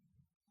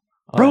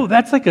 Bro,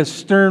 that's like a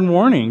stern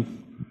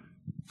warning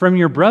from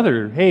your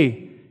brother.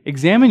 Hey,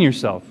 examine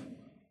yourself.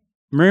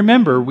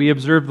 Remember, we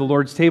observe the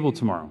Lord's table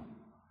tomorrow.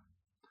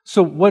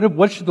 So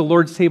what should the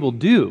Lord's table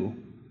do?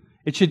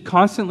 It should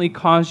constantly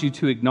cause you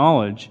to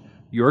acknowledge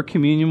your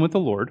communion with the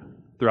Lord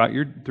throughout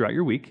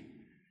your week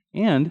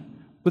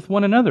and with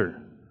one another.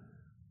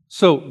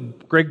 So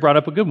Greg brought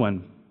up a good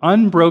one.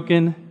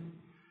 Unbroken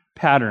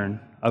pattern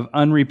of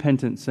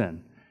unrepentant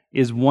sin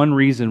is one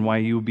reason why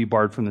you would be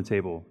barred from the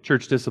table,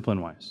 church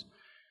discipline-wise.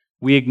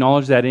 We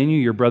acknowledge that in you,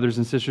 your brothers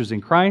and sisters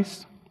in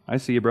Christ. I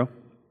see you, bro.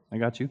 I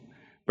got you.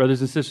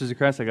 Brothers and sisters in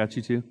Christ, I got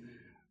you too.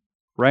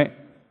 Right?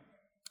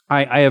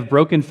 I have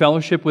broken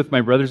fellowship with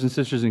my brothers and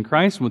sisters in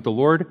Christ and with the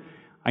Lord.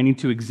 I need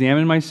to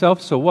examine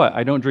myself. So what?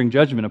 I don't bring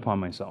judgment upon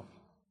myself.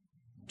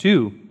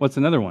 2, what's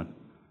another one?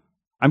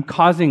 I'm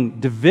causing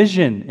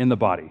division in the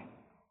body.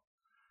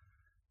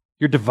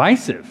 You're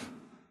divisive.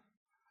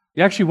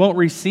 You actually won't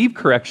receive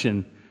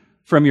correction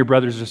from your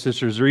brothers or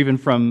sisters or even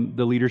from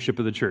the leadership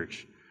of the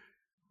church.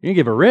 You're going to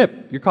give a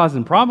rip. You're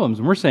causing problems.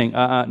 And we're saying,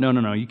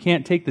 no. You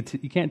can't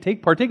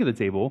partake of the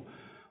table.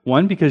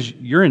 One, because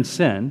you're in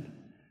sin,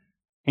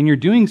 and you're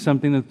doing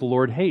something that the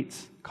Lord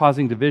hates,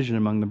 causing division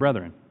among the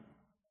brethren.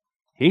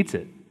 He hates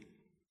it.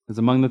 It's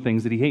among the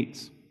things that He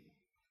hates.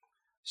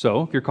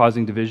 So, if you're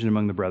causing division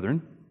among the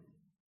brethren,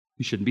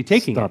 you shouldn't be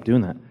taking it. Stop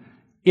doing that.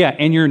 Yeah,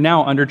 and you're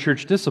now under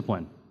church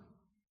discipline.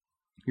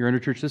 You're under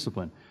church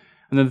discipline.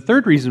 And then the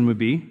third reason would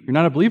be, you're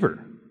not a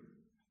believer.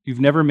 You've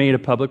never made a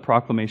public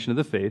proclamation of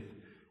the faith.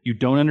 You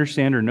don't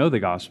understand or know the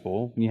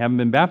gospel, and you haven't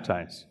been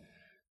baptized.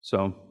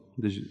 So,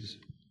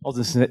 I'll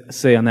just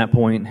say on that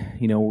point,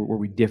 where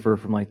we differ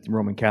from like the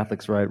Roman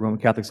Catholics, right? Roman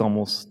Catholics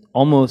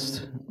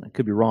almost, I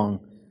could be wrong.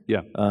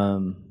 Yeah.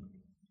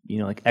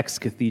 Like ex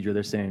cathedra,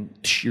 they're saying,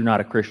 you're not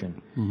a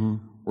Christian. Mm-hmm.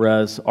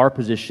 Whereas our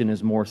position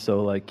is more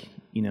so like,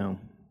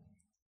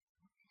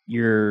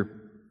 your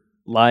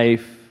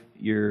life,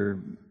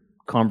 your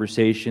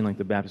conversation, like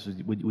the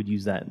Baptists would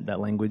use that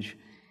language,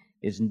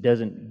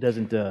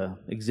 doesn't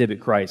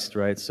exhibit Christ,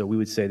 right? So we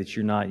would say that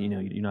you're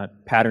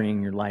not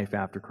patterning your life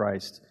after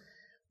Christ.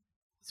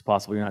 It's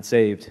possible you're not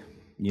saved.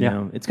 You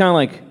know, it's kind of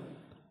like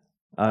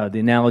the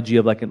analogy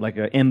of like an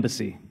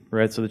embassy,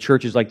 right? So the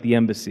church is like the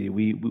embassy.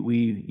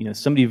 We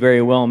somebody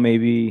very well may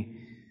be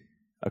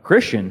a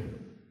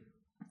Christian,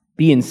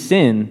 be in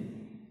sin,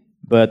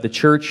 but the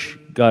church,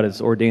 God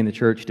has ordained the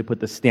church to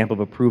put the stamp of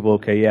approval.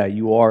 Okay, yeah,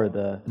 you are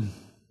the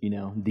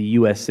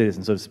U.S.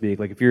 citizen, so to speak.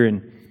 Like if you're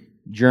in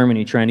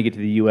Germany trying to get to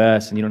the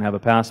U.S. and you don't have a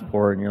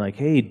passport, and you're like,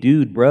 hey,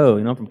 dude, bro,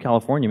 I'm from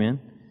California, man.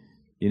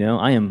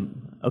 I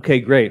am, okay,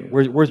 great.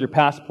 Where's your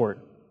passport,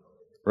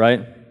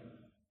 right?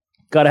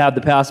 Got to have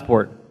the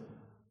passport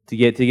to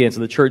get in. So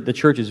the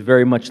church is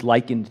very much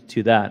likened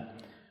to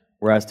that.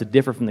 Whereas to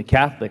differ from the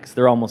Catholics,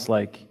 they're almost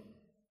like,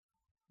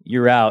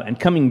 you're out. And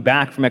coming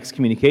back from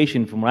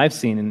excommunication, from what I've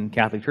seen in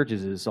Catholic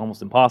churches, is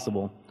almost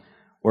impossible.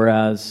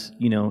 Whereas,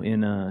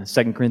 in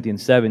 2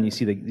 Corinthians 7, you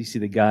see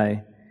the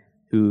guy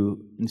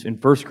who, in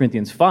 1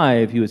 Corinthians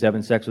 5, he was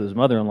having sex with his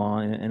mother-in-law,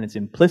 and it's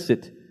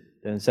implicit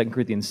in 2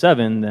 Corinthians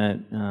 7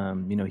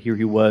 that, here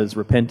he was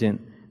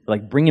repentant.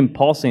 Like,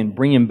 Paul's saying,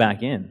 bring him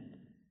back in.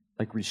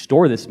 Like,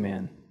 restore this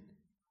man,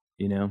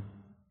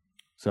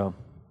 So,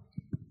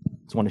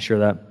 just want to share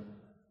that.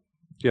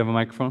 Do you have a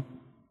microphone?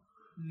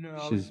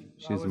 No, she's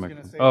I was a going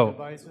to say microphone.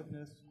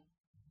 divisiveness.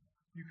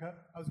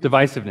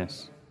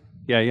 Divisiveness.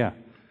 Yeah.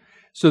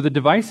 So the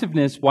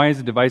divisiveness, why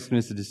is the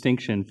divisiveness a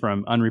distinction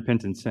from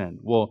unrepentant sin?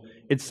 Well,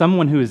 it's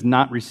someone who is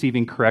not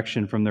receiving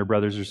correction from their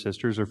brothers or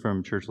sisters or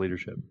from church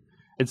leadership.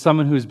 It's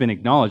someone who has been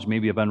acknowledged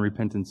maybe of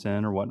unrepentant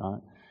sin or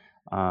whatnot,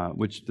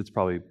 which that's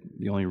probably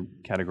the only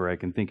category I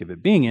can think of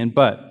it being in,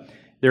 but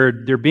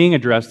they're being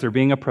addressed, they're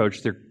being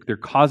approached, they're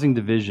causing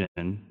division,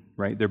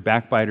 right? They're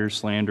backbiters,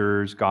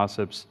 slanderers,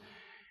 gossips,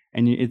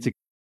 and it's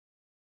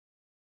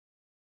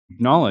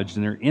acknowledged,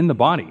 and they're in the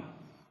body.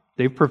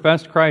 They've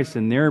professed Christ,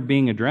 and they're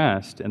being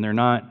addressed, and they're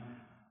not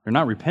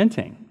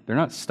repenting. They're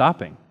not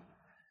stopping.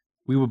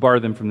 We would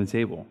bar them from the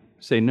table.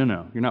 Say,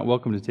 no, you're not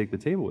welcome to take the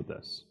table with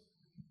us.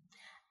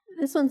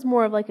 This one's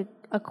more of like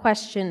a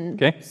question,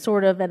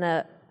 sort of, and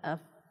a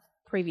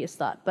previous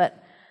thought.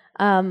 But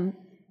in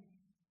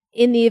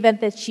the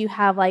event that you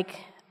have like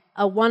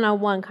a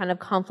one-on-one kind of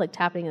conflict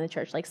happening in the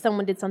church, like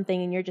someone did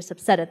something and you're just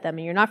upset at them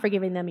and you're not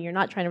forgiving them and you're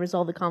not trying to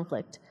resolve the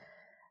conflict,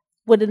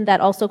 wouldn't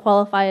that also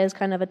qualify as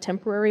kind of a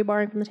temporary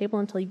barring from the table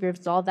until you've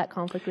resolved that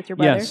conflict with your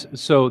brother? Yes,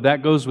 so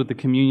that goes with the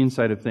communion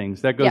side of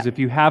things. That goes if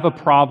you have a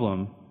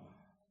problem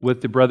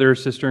with the brother or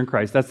sister in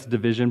Christ, that's the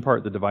division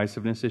part, the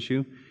divisiveness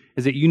issue,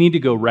 is that you need to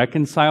go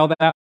reconcile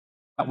that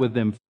with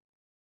them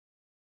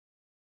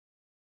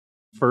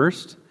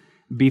first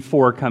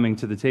before coming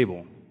to the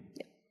table.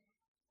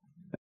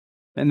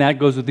 And that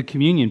goes with the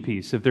communion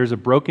piece. If there's a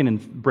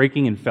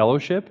breaking in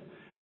fellowship,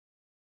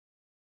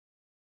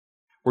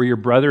 where your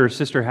brother or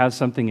sister has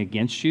something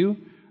against you,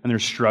 and they're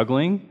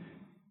struggling,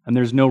 and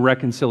there's no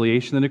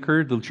reconciliation that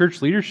occurred, the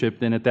church leadership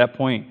then at that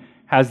point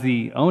has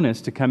the onus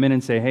to come in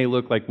and say, hey,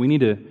 look, like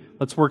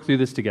let's work through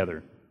this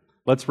together.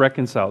 Let's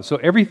reconcile. So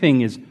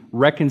everything is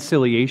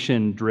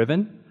reconciliation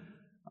driven,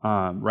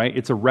 right?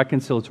 It's a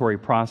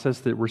reconciliatory process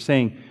that we're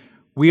saying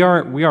we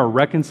are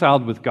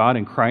reconciled with God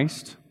in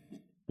Christ.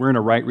 We're in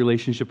a right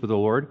relationship with the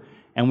Lord,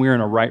 and we're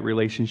in a right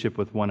relationship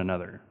with one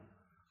another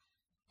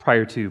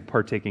prior to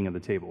partaking of the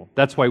table.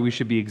 That's why we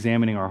should be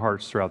examining our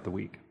hearts throughout the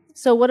week.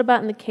 So what about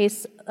in the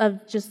case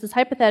of just this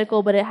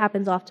hypothetical, but it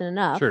happens often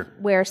enough,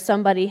 where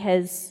somebody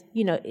has,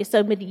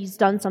 somebody's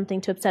done something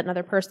to upset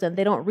another person,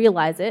 they don't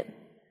realize it,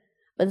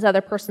 but this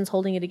other person's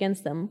holding it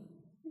against them.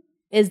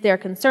 Is there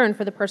concern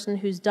for the person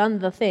who's done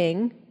the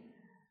thing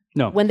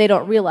when they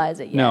don't realize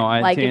it yet? No,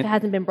 if it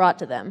hasn't been brought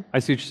to them. I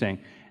see what you're saying.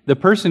 The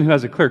person who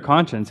has a clear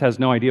conscience has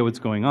no idea what's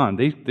going on.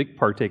 They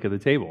partake of the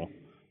table.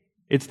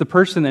 It's the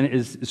person that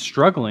is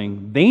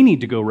struggling. They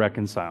need to go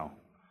reconcile.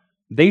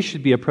 They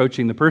should be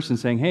approaching the person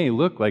saying, hey,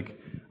 look, like,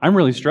 I'm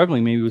really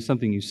struggling maybe with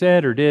something you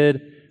said or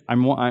did.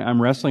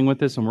 I'm wrestling with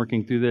this, I'm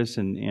working through this,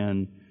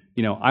 and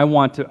you know,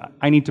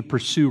 I need to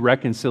pursue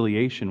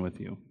reconciliation with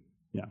you.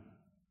 Yeah.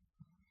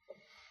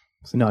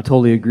 So no, I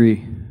totally agree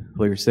with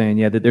what you're saying.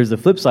 Yeah, that there's the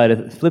flip side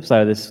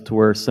of this, to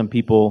where some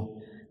people,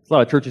 there's a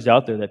lot of churches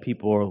out there that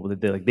people are,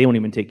 they won't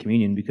even take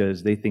communion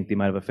because they think they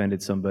might have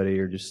offended somebody,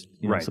 or just,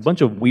 you know, right. It's a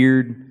bunch of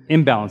weird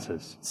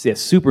imbalances. Yeah,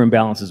 super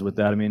imbalances with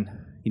that. I mean,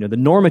 you know, the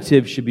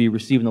normative should be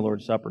receiving the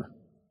Lord's Supper.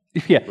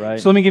 Yeah. Right.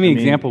 So let me give you an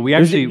example. We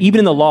actually, even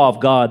in the law of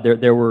God,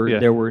 there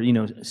were you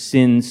know,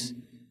 sins,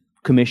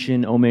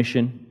 commission,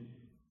 omission.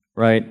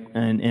 Right,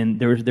 and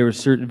there were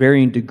certain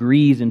varying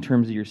degrees in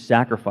terms of your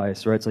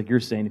sacrifice. Right, it's like you're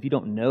saying, if you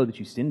don't know that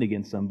you sinned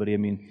against somebody, I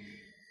mean,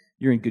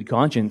 you're in good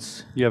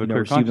conscience. You have a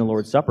clear receiving conscience. the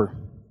Lord's Supper,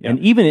 Yeah. and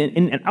even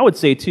and I would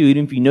say too,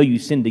 even if you know you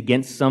sinned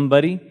against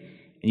somebody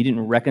and you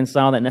didn't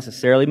reconcile that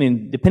necessarily. I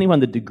mean, depending on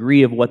the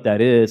degree of what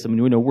that is. I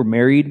mean, we know we're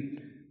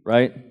married,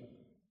 right?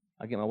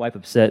 I get my wife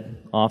upset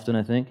often.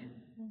 I think,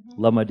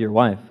 love my dear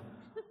wife,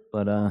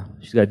 but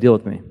she's got to deal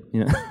with me,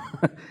 you know.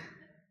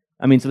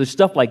 I mean, so there's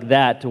stuff like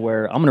that to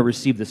where I'm going to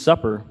receive the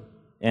supper,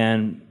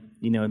 and,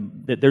 you know,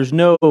 that there's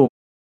no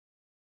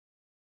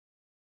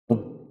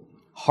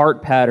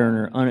heart pattern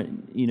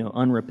or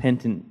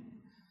unrepentant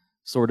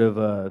sort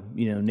of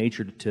you know,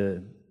 nature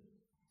to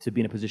be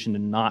in a position to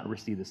not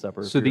receive the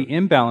supper. So the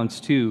imbalance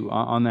too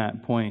on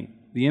that point,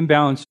 the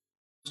imbalance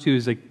too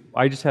is like,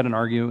 I just had an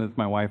argument with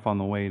my wife on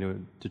the way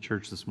to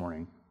church this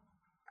morning.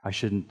 I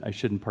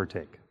shouldn't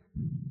partake.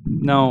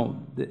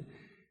 No.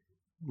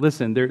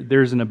 Listen,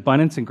 there's an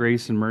abundance in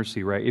grace and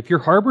mercy, right? If you're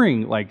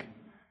harboring like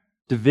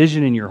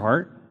division in your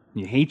heart,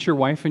 you hate your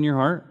wife in your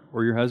heart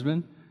or your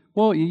husband,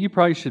 well, you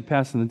probably should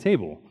pass on the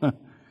table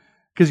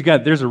because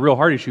there's a real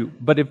heart issue.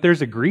 But if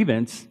there's a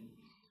grievance,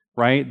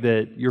 right,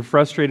 that you're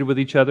frustrated with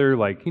each other,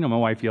 like, you know, my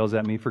wife yells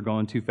at me for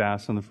going too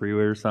fast on the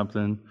freeway or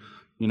something,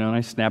 you know, and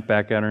I snap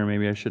back at her, and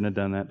maybe I shouldn't have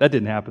done that. That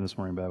didn't happen this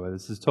morning, by the way.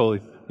 This is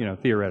totally, you know,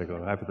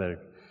 theoretical,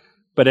 hypothetical,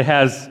 but it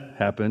has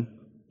happened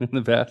in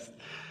the past.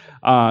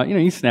 You know,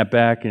 you snap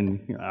back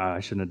and I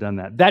shouldn't have done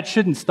that. That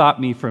shouldn't stop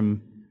me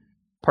from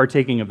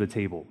partaking of the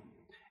table.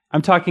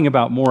 I'm talking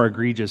about more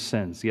egregious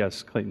sins.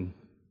 Yes, Clayton.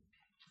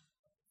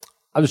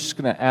 I was just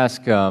going to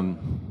ask,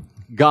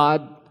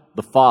 God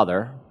the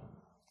Father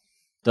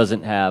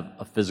doesn't have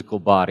a physical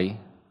body.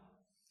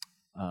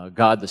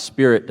 God the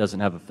Spirit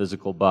doesn't have a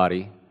physical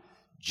body.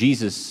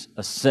 Jesus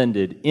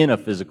ascended in a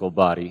physical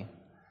body.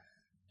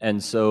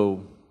 And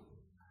so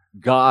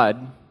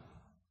God,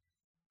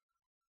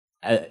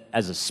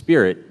 as a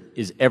spirit,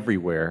 is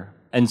everywhere.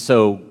 And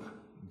so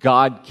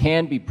God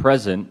can be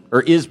present,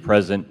 or is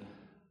present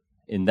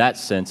in that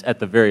sense, at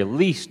the very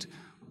least,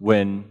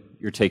 when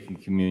you're taking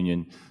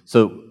communion.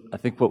 So I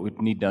think what we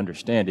need to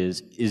understand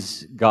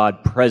is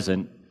God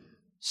present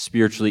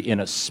spiritually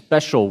in a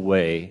special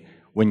way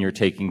when you're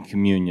taking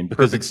communion?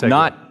 Because Perfect it's segue.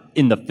 not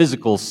in the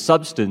physical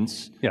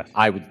substance, Yes.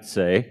 I would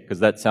say,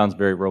 because that sounds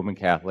very Roman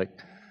Catholic,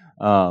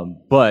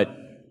 but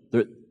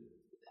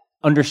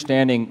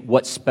understanding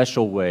what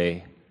special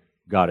way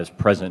God is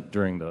present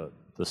during the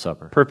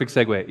supper. Perfect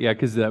segue. Yeah,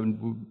 because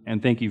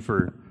and thank you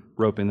for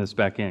roping this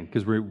back in,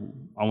 because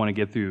I want to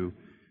get through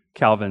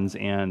Calvin's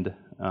and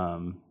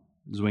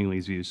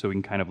Zwingli's views, so we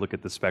can kind of look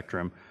at the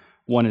spectrum.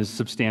 One is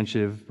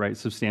substantive, right?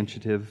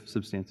 Substantive.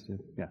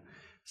 Yeah,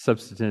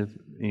 substantive.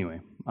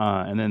 Anyway,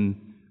 and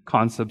then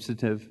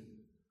consubstantive,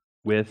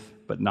 with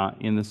but not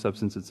in the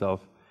substance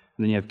itself.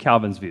 And then you have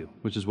Calvin's view,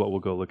 which is what we'll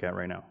go look at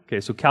right now.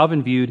 Okay, so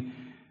Calvin viewed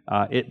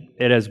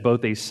it as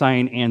both a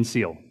sign and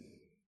seal.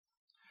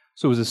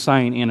 So it was a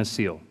sign and a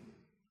seal.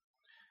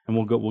 And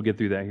we'll get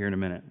through that here in a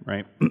minute,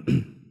 right?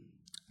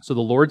 So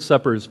the Lord's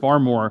Supper is far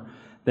more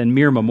than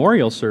mere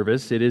memorial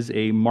service. It is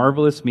a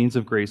marvelous means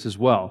of grace as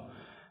well.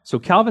 So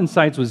Calvin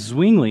sides with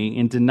Zwingli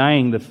in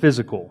denying the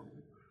physical.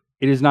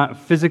 It is not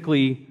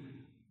physically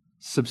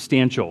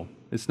substantial.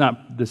 It's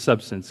not the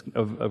substance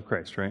of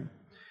Christ, right?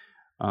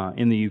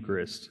 In the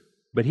Eucharist.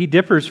 But he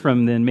differs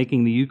from then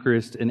making the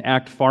Eucharist an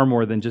act far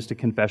more than just a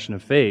confession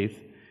of faith,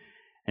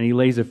 and he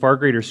lays a far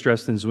greater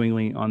stress than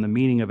Zwingli on the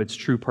meaning of its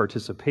true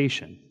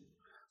participation.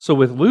 So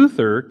with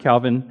Luther,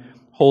 Calvin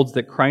holds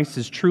that Christ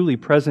is truly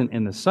present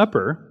in the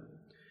supper,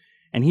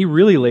 and he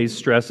really lays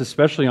stress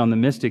especially on the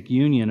mystic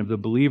union of the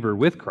believer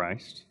with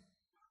Christ,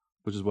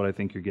 which is what I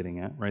think you're getting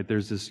at, right?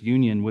 There's this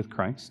union with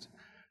Christ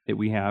that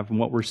we have, and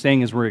what we're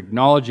saying is we're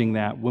acknowledging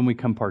that when we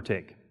come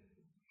partake.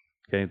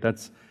 Okay,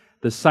 that's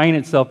the sign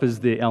itself is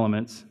the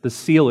elements. The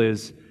seal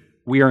is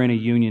we are in a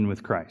union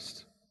with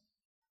Christ.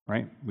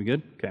 Right? We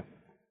good? Okay.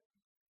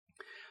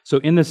 So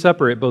in the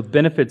supper, it both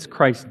benefits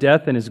Christ's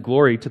death and his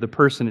glory to the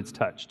person it's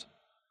touched.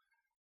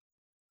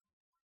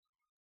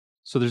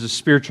 So there's a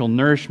spiritual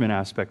nourishment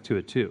aspect to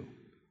it too.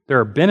 There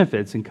are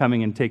benefits in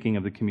coming and taking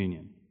of the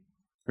communion.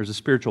 There's a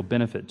spiritual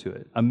benefit to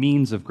it, a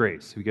means of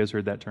grace. Have you guys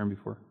heard that term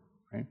before?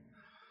 Right?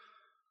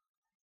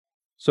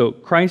 So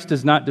Christ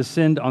does not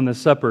descend on the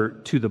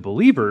supper to the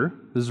believer.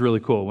 This is really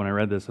cool. When I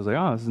read this, I was like,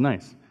 oh, this is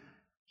nice.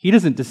 He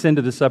doesn't descend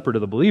to the supper to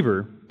the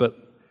believer, but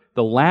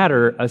the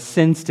latter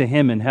ascends to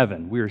him in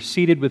heaven. We are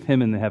seated with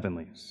him in the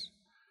heavenlies.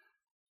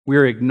 we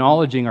are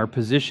acknowledging our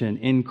position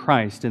in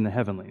Christ in the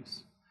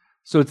heavenlies.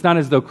 So it's not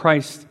as though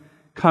Christ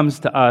comes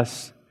to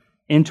us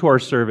into our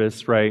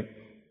service, right?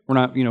 We're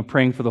not,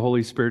 praying for the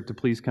Holy Spirit to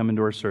please come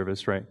into our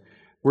service, right?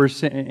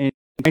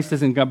 Christ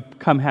doesn't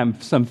come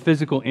have some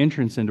physical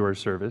entrance into our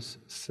service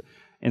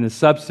in the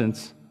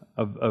substance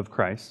of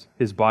Christ,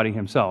 his body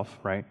himself,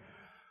 right?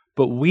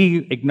 But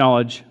we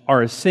acknowledge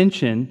our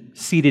ascension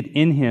seated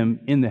in him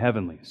in the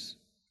heavenlies.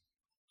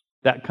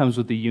 That comes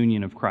with the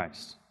union of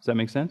Christ. Does that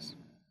make sense?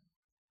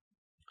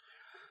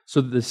 So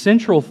the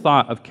central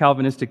thought of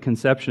Calvinistic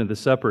conception of the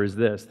supper is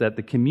this, that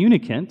the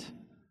communicant,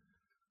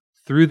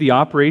 through the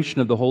operation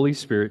of the Holy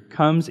Spirit,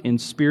 comes in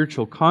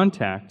spiritual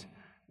contact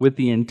with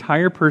the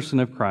entire person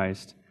of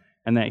Christ,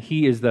 and that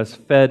he is thus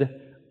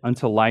fed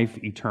unto life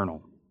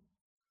eternal.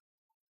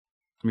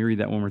 Let me read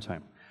that one more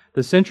time.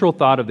 The central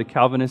thought of the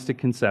Calvinistic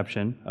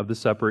conception of the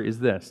supper is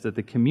this, that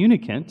the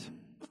communicant,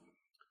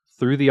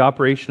 through the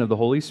operation of the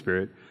Holy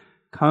Spirit,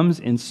 comes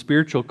in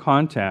spiritual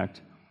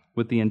contact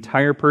with the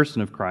entire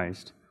person of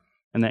Christ,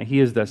 and that he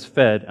is thus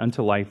fed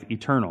unto life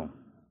eternal.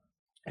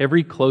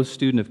 Every close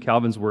student of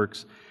Calvin's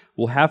works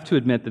will have to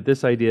admit that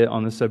this idea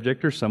on the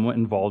subject are somewhat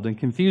involved and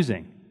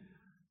confusing.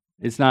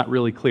 It's not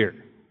really clear.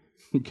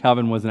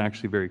 Calvin wasn't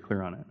actually very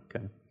clear on it.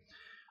 Okay,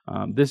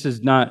 this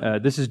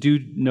is due,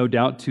 no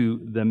doubt,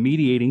 to the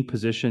mediating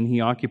position he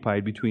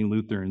occupied between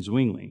Luther and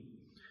Zwingli.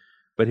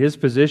 But his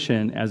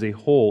position as a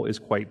whole is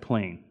quite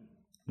plain.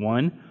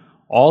 1,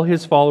 all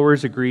his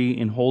followers agree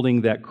in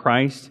holding that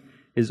Christ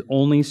is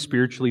only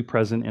spiritually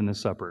present in the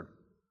supper.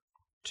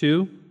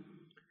 2,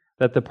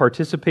 that the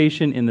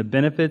participation in the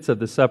benefits of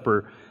the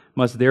supper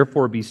must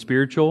therefore be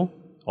spiritual,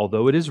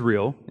 although it is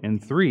real.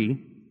 And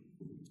 3,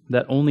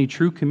 that only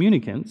true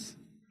communicants,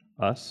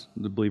 us,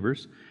 the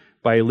believers,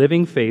 by a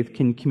living faith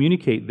can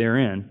communicate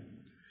therein,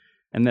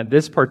 and that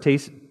this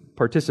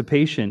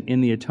participation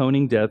in the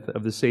atoning death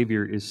of the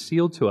Savior is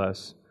sealed to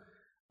us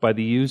by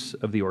the use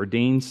of the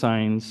ordained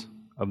signs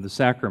of the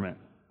sacrament.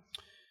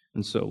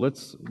 And so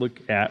let's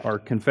look at our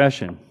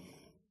confession.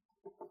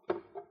 If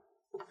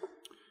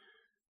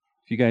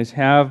you guys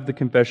have the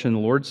confession, the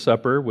Lord's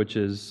Supper, which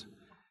is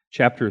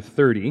chapter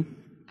 30.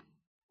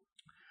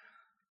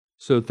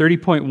 So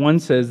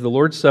 30.1 says, the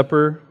Lord's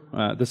Supper,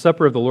 the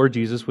supper of the Lord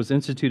Jesus was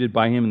instituted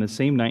by him in the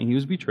same night he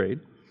was betrayed.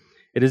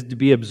 It is to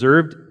be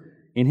observed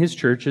in his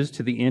churches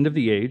to the end of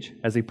the age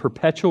as a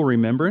perpetual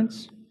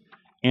remembrance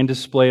and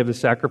display of the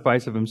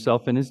sacrifice of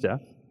himself in his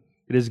death.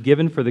 It is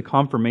given for the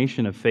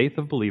confirmation of faith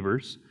of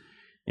believers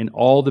in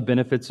all the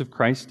benefits of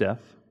Christ's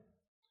death,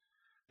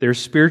 their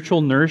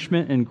spiritual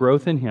nourishment and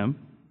growth in him,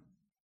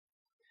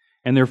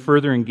 and their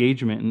further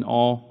engagement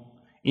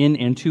in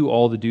and to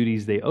all the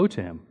duties they owe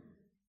to him.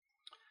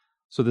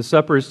 So the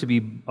supper is to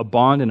be a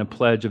bond and a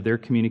pledge of their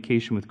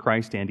communication with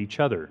Christ and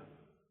each other.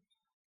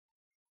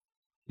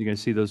 You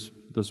guys see those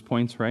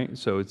points, right?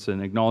 So it's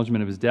an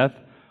acknowledgement of his death,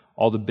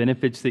 all the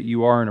benefits that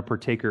you are and a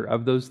partaker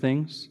of those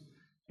things,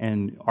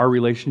 and our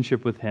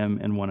relationship with him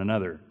and one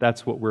another.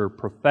 That's what we're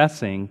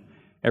professing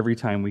every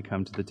time we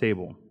come to the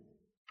table.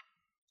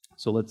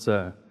 So let's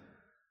do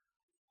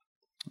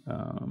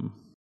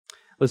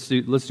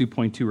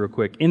point 2 real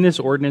quick. In this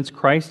ordinance,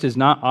 Christ is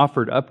not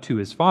offered up to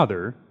his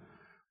Father,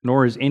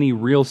 nor is any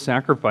real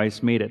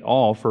sacrifice made at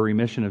all for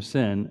remission of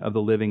sin of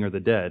the living or the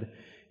dead.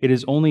 It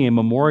is only a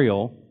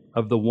memorial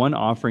of the one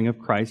offering of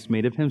Christ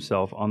made of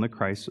himself on the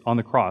cross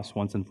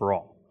once and for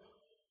all.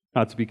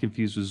 Not to be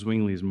confused with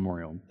Zwingli's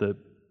memorial. The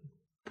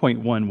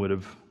point 1 would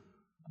have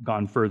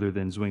gone further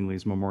than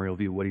Zwingli's memorial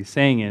view. What he's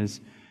saying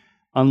is,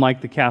 unlike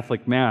the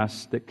Catholic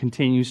Mass that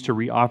continues to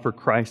reoffer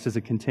Christ as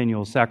a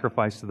continual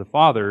sacrifice to the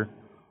Father,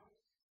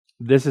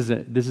 this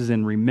is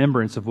in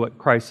remembrance of what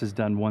Christ has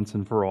done once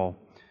and for all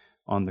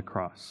on the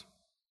cross.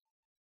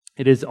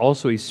 It is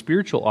also a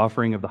spiritual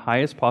offering of the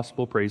highest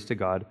possible praise to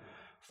God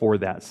for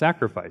that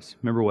sacrifice.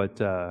 Remember what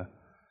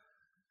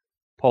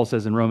Paul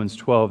says in Romans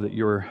 12, that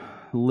your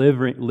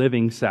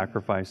living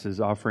sacrifice is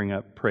offering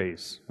up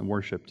praise and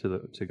worship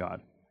to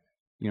God.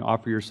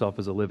 Offer yourself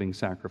as a living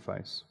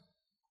sacrifice.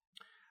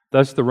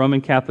 Thus, the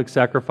Roman Catholic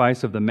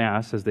sacrifice of the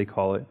Mass, as they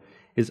call it,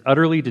 is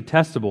utterly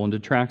detestable and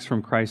detracts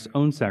from Christ's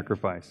own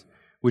sacrifice,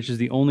 which is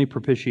the only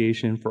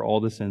propitiation for all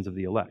the sins of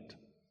the elect.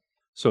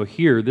 So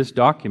here, this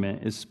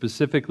document is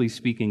specifically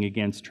speaking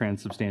against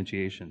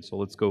transubstantiation. So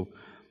let's go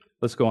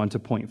on to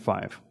point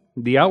 5.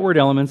 The outward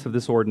elements of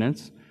this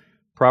ordinance,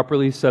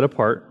 properly set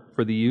apart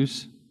for the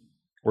use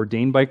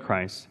ordained by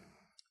Christ,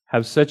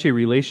 have such a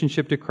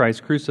relationship to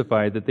Christ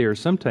crucified that they are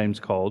sometimes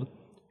called,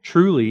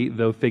 truly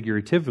though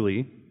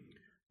figuratively,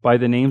 by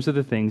the names of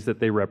the things that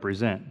they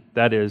represent.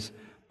 That is,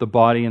 the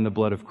body and the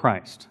blood of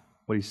Christ.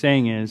 What he's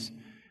saying is,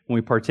 when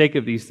we partake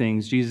of these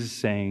things, Jesus is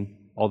saying,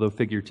 although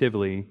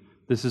figuratively,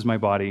 this is my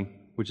body,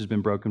 which has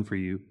been broken for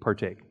you,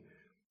 partake.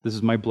 This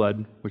is my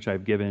blood, which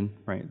I've given,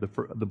 right?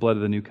 The blood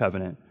of the new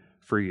covenant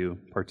for you,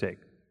 partake.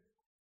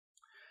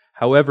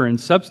 However, in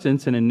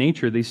substance and in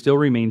nature, they still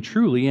remain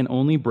truly and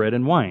only bread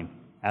and wine,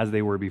 as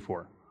they were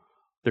before.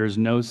 There is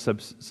no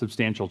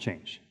substantial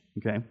change,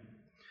 okay?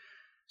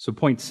 So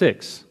point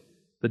 6,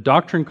 The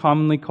doctrine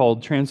commonly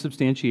called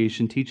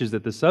transubstantiation teaches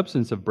that the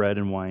substance of bread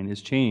and wine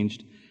is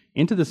changed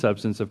into the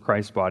substance of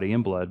Christ's body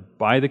and blood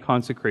by the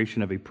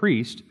consecration of a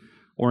priest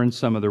or in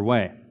some other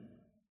way.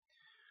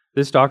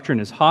 This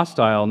doctrine is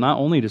hostile not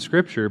only to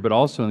Scripture, but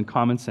also in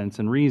common sense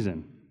and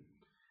reason.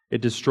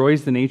 It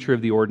destroys the nature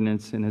of the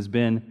ordinance and has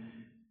been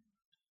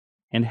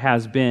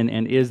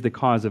and is the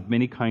cause of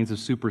many kinds of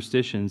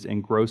superstitions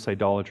and gross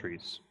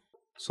idolatries.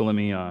 So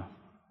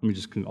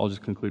I'll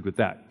just conclude with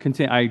that.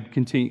 I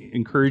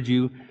encourage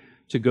you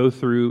to go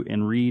through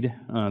and read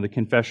the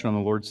Confession on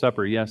the Lord's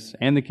Supper, yes,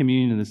 and the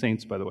Communion of the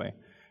Saints, by the way.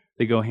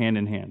 They go hand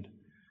in hand.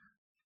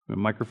 A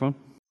microphone?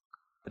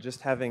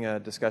 Just having a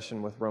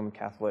discussion with Roman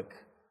Catholic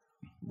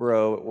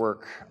bro at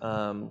work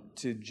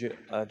to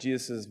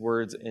Jesus'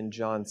 words in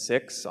John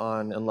 6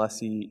 on unless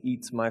he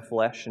eats my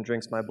flesh and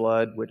drinks my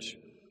blood, which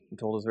I'm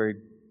told is very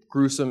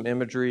gruesome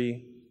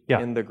imagery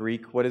in the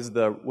Greek. What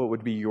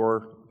would be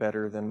your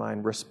better than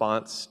mine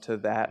response to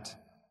that?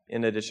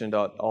 In addition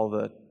to all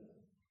the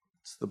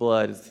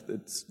blood,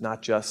 it's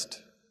not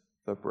just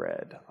the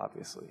bread,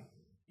 obviously.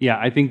 Yeah,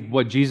 I think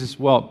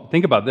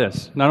think about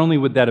this. Not only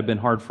would that have been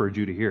hard for a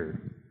Jew to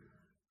hear,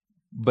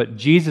 but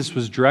Jesus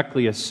was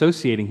directly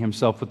associating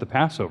himself with the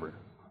Passover.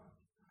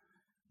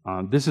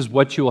 This is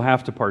what you will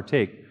have to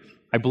partake.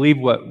 I believe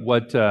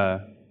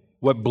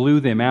what blew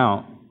them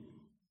out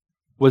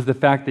was the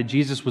fact that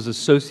Jesus was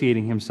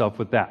associating himself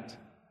with that.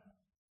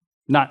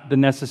 Not the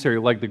necessary,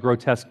 like the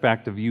grotesque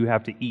fact of you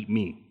have to eat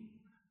me,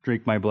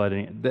 drink my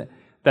blood.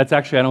 That's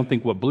actually, I don't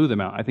think, what blew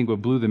them out. I think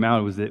what blew them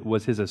out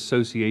was his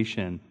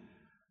association,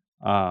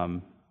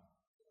 the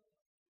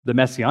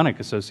messianic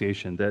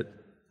association.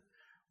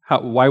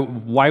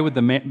 Why would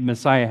the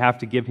Messiah have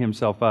to give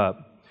himself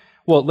up?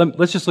 Well,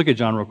 let's just look at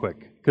John real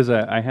quick, because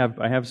I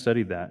have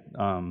studied that.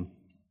 Let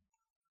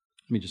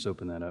me just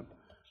open that up.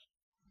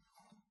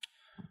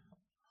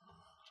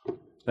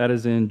 That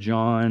is in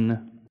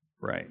John,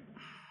 right.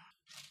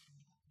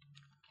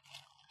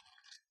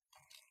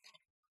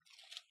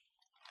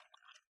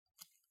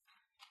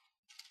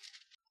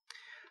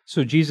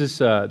 So Jesus,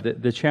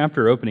 the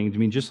chapter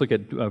opening, just look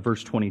at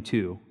verse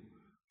 22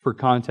 for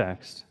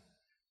context.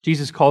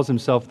 Jesus calls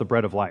himself the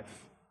bread of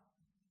life,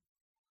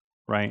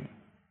 right?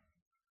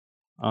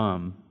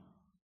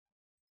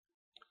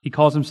 He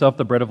calls himself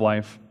the bread of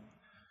life.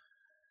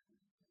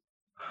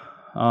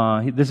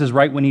 This is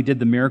right when he did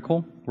the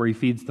miracle where he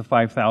feeds the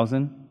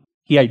 5,000.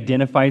 He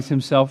identifies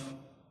himself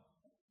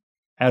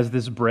as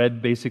this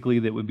bread, basically,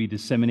 that would be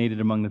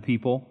disseminated among the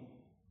people,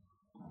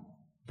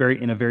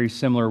 in a very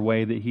similar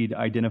way that he'd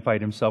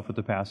identified himself with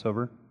the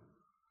Passover,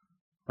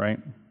 right?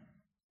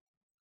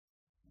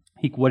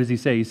 What does he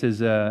say? He says,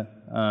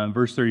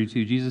 verse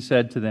 32, Jesus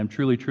said to them,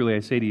 "Truly, truly,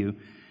 I say to you,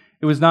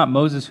 it was not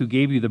Moses who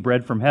gave you the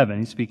bread from heaven,"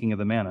 he's speaking of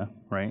the manna,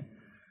 right?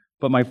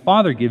 "But my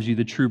Father gives you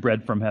the true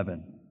bread from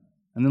heaven."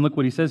 And then look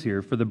what he says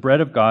here, "For the bread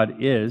of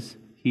God is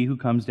he who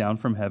comes down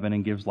from heaven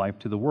and gives life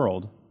to the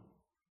world."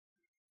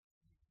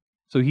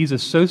 So he's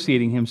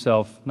associating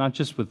himself not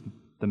just with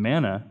the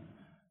manna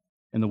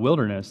in the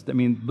wilderness. I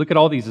mean, look at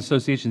all these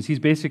associations. He's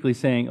basically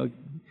saying,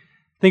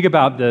 think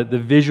about the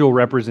visual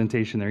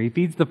representation there. He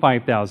feeds the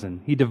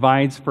 5,000. He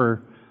divides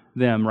for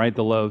them, right,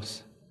 the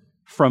loaves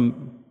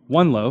from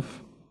one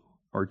loaf,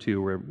 or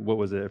two, or what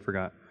was it? I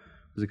forgot.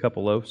 It was a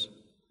couple loaves.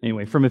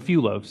 Anyway, from a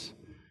few loaves.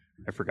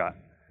 I forgot.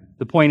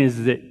 The point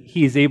is that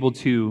he is able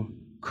to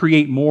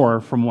create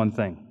more from one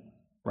thing,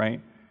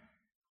 right?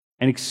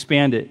 And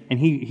expand it. And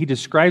he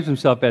describes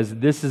himself as,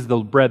 "This is the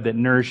bread that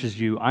nourishes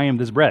you. I am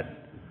this bread.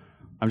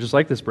 I'm just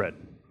like this bread.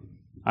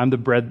 I'm the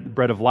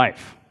bread of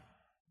life."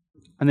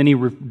 And then he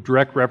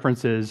direct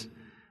references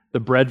the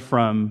bread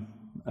from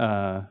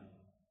the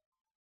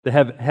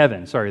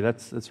heaven. Sorry,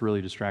 that's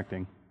really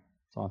distracting.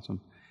 It's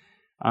awesome.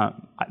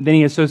 Then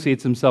he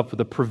associates himself with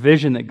the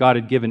provision that God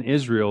had given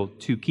Israel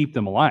to keep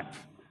them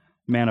alive,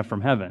 manna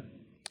from heaven.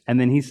 And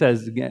then he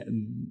says,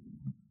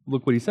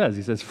 look what he says.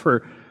 He says,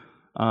 "For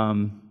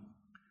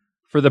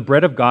the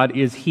bread of God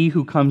is he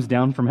who comes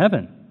down from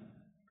heaven."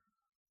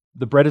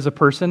 The bread is a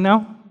person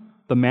now?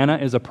 The manna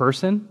is a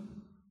person?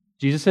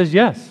 Jesus says,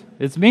 yes,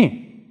 it's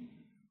me.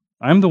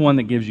 I'm the one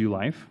that gives you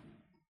life.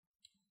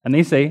 And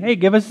they say, "Hey,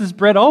 give us this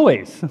bread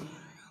always."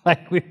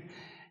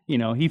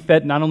 He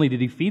fed, not only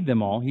did he feed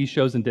them all, he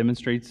shows and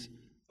demonstrates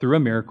through a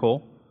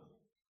miracle,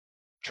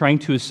 trying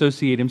to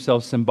associate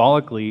himself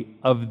symbolically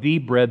of the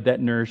bread that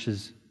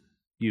nourishes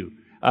you.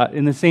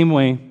 In the same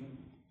way,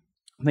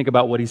 think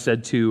about what he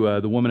said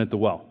to the woman at the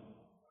well.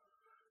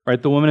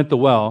 Right, the woman at the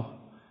well,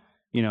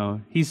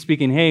 he's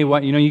speaking, "Hey, you're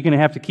going to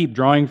have to keep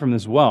drawing from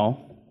this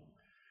well."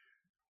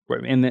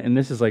 And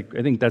this is I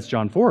think that's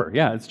John 4.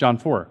 Yeah, it's John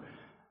 4.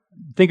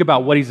 Think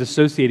about what he's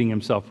associating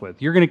himself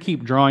with. You're going to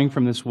keep drawing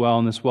from this well,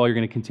 and this well you're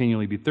going to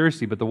continually be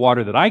thirsty, but the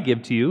water that I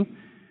give to you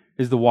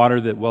is the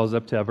water that wells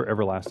up to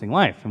everlasting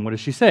life. And what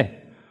does she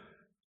say?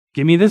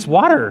 "Give me this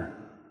water."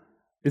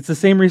 It's the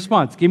same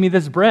response. "Give me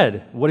this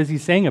bread." What is he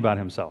saying about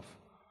himself?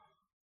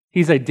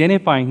 He's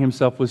identifying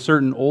himself with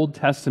certain Old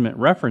Testament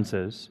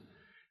references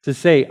to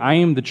say, "I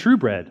am the true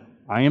bread.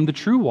 I am the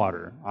true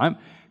water."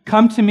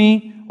 Come to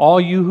me,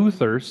 all you who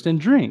thirst, and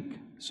drink,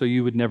 so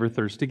you would never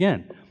thirst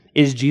again.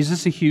 Is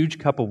Jesus a huge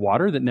cup of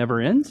water that never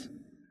ends?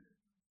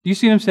 Do you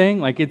see what I'm saying?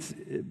 Like,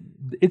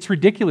 it's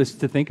ridiculous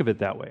to think of it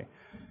that way.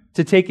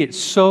 To take it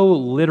so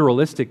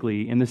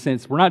literalistically, in the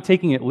sense, we're not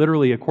taking it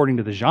literally according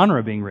to the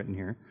genre being written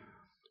here.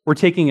 We're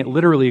taking it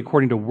literally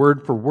according to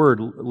word for word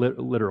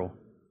literal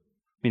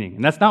meaning.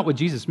 And that's not what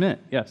Jesus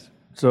meant. Yes.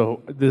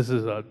 So this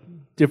is a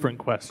different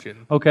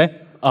question.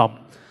 Okay. Oh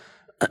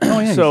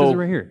yeah, he says it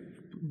right here.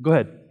 Go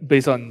ahead.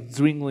 Based on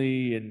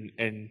Zwingli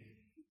and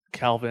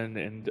Calvin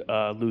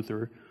and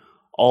Luther,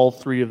 all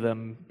three of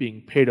them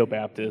being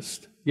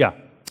Paedo-Baptist. Yeah.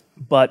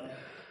 But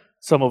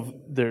some of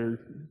their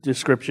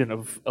description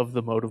of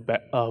the mode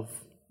of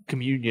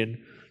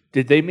communion,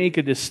 did they make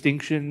a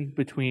distinction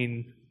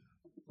between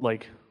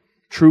like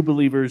true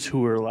believers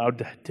who are allowed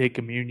to take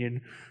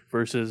communion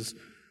versus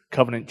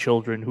covenant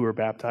children who are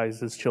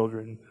baptized as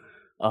children?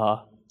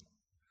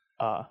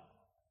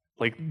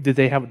 Like, did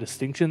they have a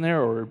distinction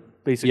there, or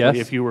basically, yes.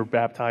 If you were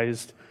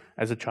baptized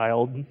as a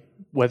child,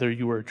 whether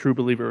you were a true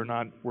believer or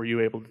not, were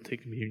you able to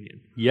take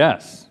communion?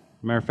 Yes.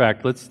 Matter of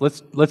fact,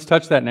 let's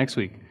touch that next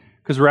week,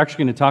 because we're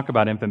actually going to talk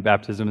about infant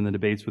baptism and the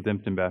debates with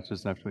infant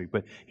baptism next week.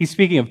 But he's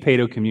speaking of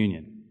Paedo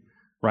communion,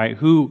 right?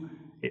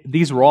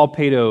 These were all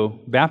Paedo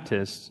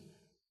Baptists.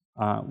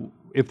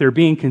 If they're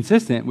being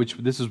consistent, which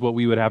this is what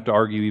we would have to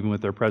argue even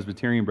with our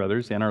Presbyterian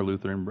brothers and our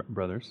Lutheran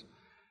brothers.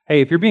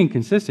 Hey, if you're being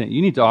consistent,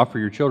 you need to offer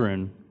your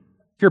children,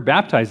 if you're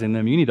baptizing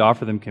them, you need to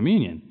offer them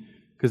communion,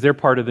 because they're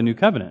part of the new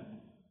covenant,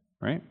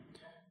 right?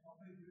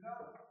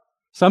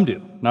 Some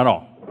do, not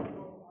all.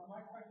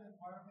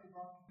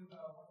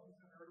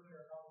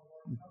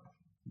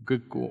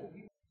 Good goal.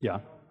 Yeah.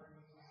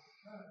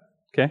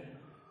 Okay.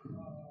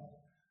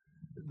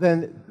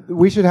 Then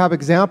we should have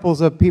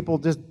examples of people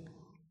just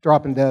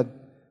dropping dead.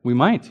 We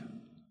might.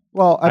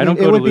 Well, I mean, don't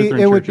go to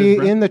Lutheran it would be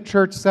churches, in the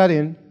church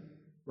setting,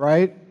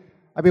 right?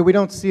 I mean, we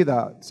don't see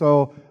that.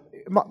 So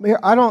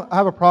I don't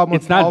have a problem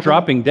with It's not Calvin.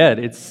 dropping dead.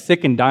 It's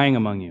sick and dying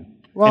among you.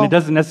 Well, and it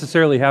doesn't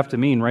necessarily have to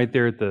mean right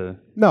there at the...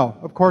 No,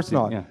 of course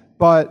not. Yeah.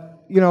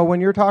 But,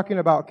 when you're talking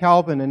about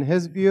Calvin and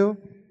his view,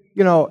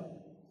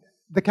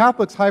 the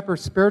Catholics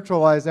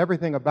hyper-spiritualize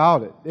everything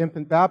about it,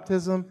 infant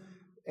baptism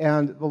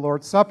and the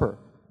Lord's Supper.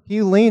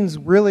 He leans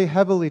really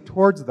heavily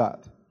towards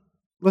that.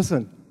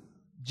 Listen,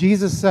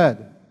 Jesus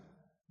said,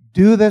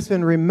 do this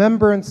in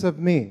remembrance of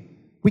me.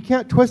 We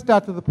can't twist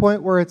that to the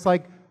point where it's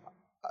like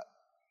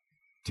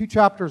 2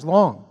 chapters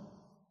long.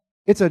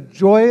 It's a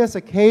joyous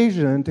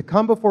occasion to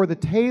come before the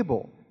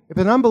table. If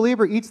an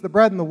unbeliever eats the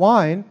bread and the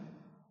wine,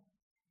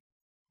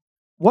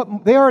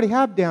 they already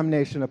have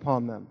damnation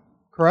upon them,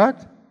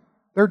 correct?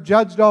 They're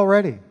judged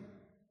already.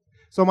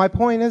 So my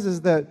point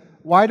is that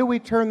why do we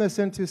turn this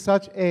into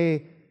such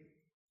a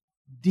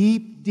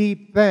deep,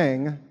 deep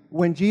thing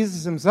when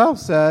Jesus himself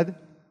said,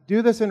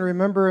 do this in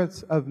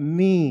remembrance of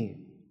me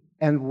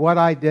and what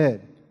I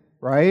did,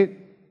 right?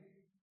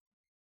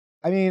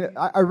 I mean,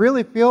 I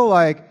really feel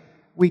like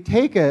we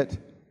take it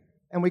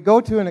and we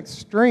go to an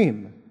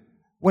extreme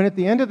when at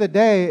the end of the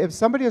day, if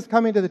somebody is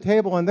coming to the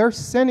table and they're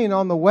sinning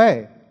on the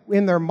way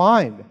in their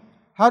mind,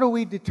 how do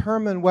we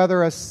determine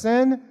whether a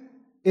sin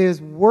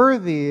is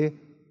worthy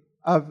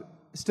of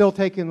still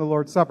taking the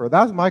Lord's Supper?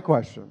 That's my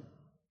question.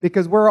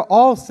 Because we're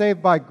all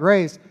saved by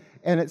grace,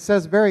 and it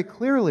says very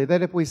clearly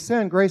that if we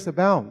sin, grace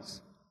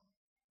abounds.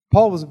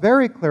 Paul was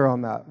very clear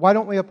on that. Why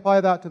don't we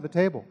apply that to the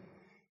table?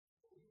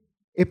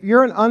 If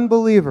you're an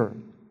unbeliever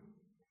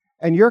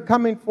and you're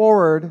coming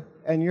forward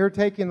and you're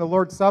taking the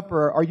Lord's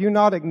Supper, are you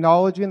not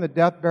acknowledging the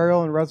death,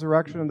 burial, and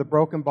resurrection of the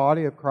broken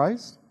body of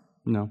Christ?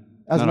 No.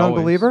 As an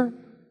unbeliever?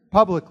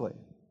 Publicly.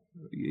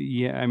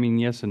 Yeah, I mean,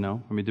 yes and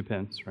no. I mean, it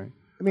depends, right?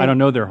 I don't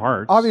know their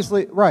hearts.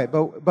 Obviously, right,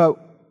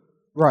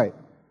 right.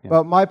 Yeah.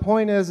 But my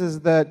point is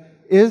that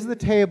is the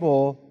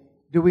table,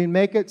 do we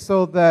make it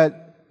so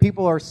that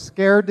people are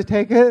scared to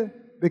take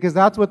it? Because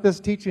that's what this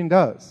teaching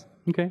does.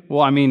 Okay.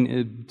 Well, I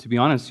mean, to be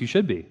honest, you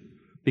should be.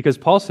 Because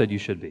Paul said you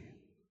should be.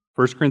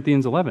 1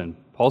 Corinthians 11.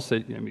 Paul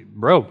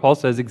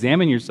says,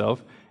 examine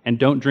yourself and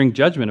don't drink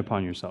judgment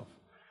upon yourself.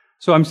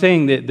 So I'm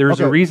saying that there's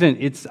a reason.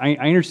 I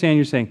understand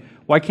you're saying,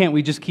 why can't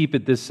we just keep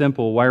it this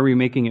simple? Why are we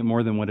making it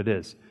more than what it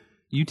is?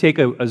 You take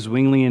a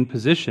Zwinglian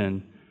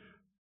position,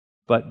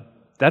 but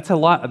that's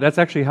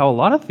actually how a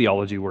lot of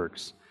theology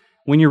works.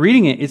 When you're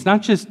reading it, it's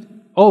not just,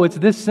 it's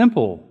this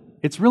simple.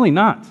 It's really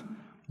not.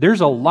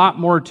 There's a lot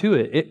more to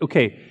it.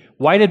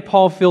 Why did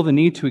Paul feel the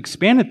need to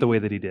expand it the way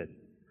that he did?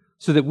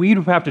 So that we'd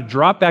have to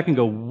drop back and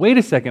go, wait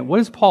a second, what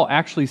is Paul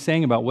actually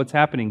saying about what's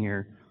happening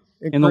here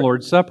in the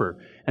Lord's Supper?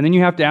 And then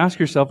you have to ask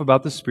yourself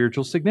about the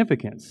spiritual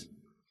significance.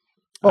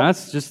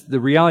 That's just the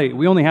reality.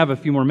 We only have a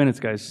few more minutes,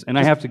 guys, and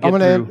I have to get through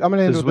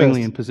the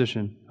Zwinglian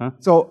position. Huh?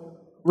 So,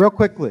 real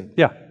quickly.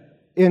 Yeah.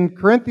 In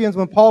Corinthians,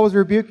 when Paul was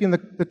rebuking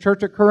the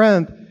church at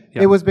Corinth,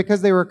 it was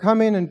because they were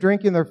coming and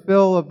drinking their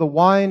fill of the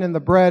wine and the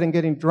bread and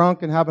getting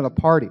drunk and having a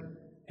party.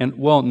 And,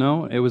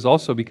 no, it was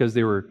also because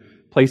they were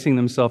placing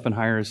themselves in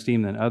higher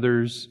esteem than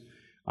others.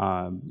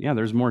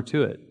 There's more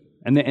to it.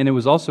 And it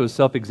was also a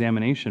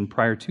self-examination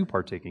prior to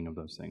partaking of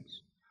those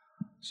things.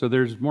 So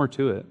there's more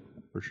to it,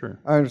 for sure.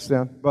 I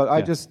understand. But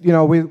I just,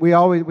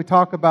 we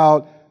talk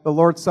about the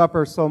Lord's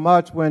Supper so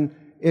much when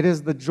it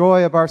is the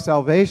joy of our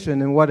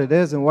salvation and what it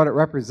is and what it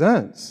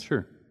represents.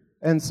 Sure.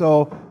 And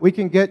so we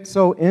can get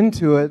so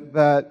into it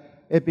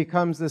that it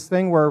becomes this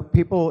thing where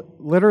people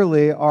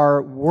literally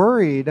are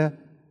worried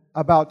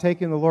about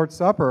taking the Lord's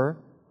Supper,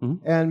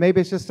 and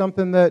maybe it's just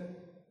something that,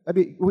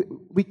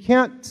 we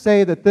can't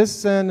say that this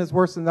sin is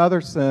worse than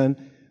another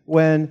sin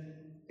when,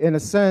 in a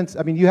sense,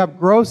 you have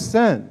gross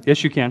sin.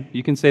 Yes, you can.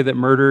 You can say that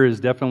murder is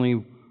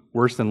definitely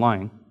worse than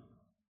lying.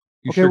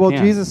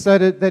 Jesus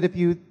said that if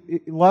you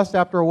lust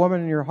after a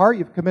woman in your heart,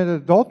 you've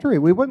committed adultery.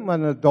 We wouldn't let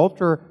an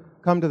adulterer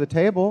come to the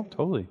table.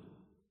 Totally.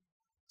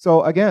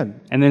 So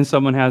again. And then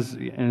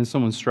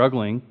someone's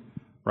struggling,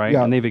 right?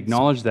 Yeah. And they've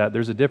acknowledged that.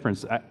 There's a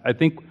difference. I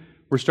think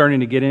we're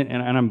starting to get in,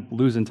 and I'm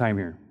losing time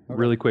here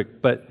really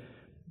quick, but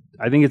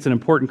I think it's an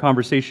important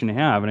conversation to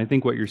have, and I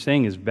think what you're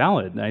saying is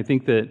valid. And I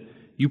think that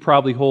you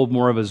probably hold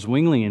more of a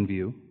Zwinglian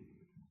view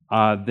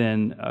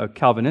than a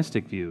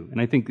Calvinistic view.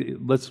 And I think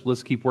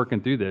let's keep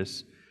working through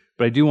this.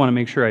 But I do want to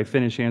make sure I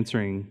finish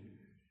answering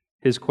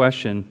his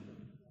question.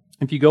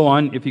 If you go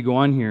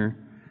on here,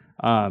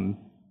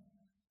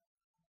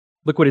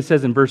 look what it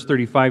says in verse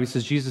 35. He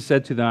says, Jesus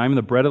said to them, I am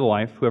the bread of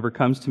life. Whoever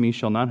comes to me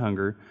shall not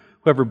hunger.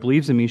 Whoever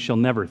believes in me shall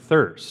never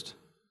thirst.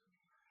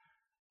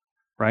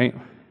 Right?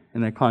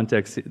 In that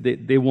context,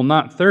 they will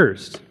not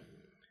thirst.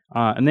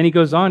 And then he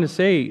goes on to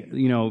say,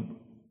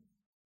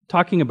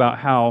 talking about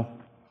how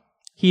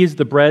he is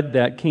the bread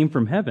that came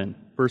from heaven.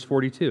 Verse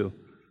 42.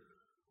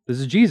 This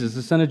is Jesus,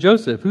 the son of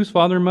Joseph, whose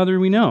father and mother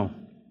we know.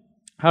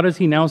 How does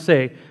he now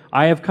say,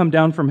 I have come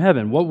down from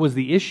heaven? What was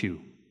the issue?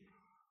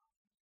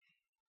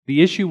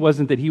 The issue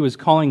wasn't that he was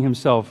calling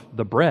himself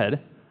the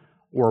bread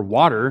or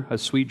water, a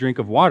sweet drink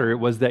of water. It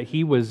was that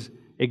he was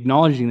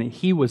acknowledging that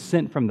he was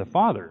sent from the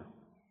Father.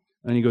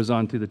 And he goes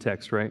on through the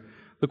text, right?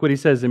 Look what he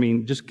says.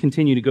 Just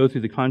continue to go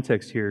through the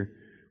context here,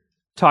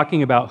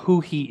 talking about who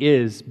he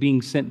is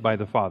being sent by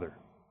the Father.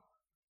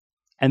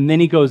 And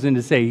then he goes in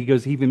to say,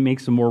 he even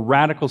makes a more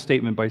radical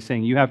statement by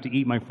saying, you have to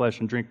eat my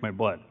flesh and drink my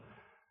blood.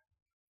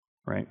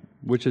 Right?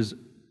 Which is,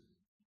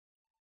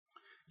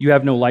 you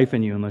have no life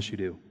in you unless you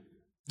do.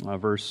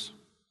 Verse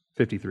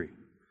 53.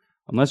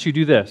 Unless you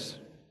do this,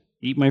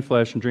 eat my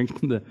flesh and drink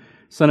the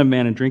Son of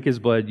Man and drink his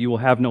blood, you will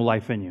have no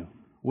life in you.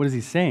 What is he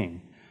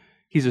saying?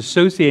 He's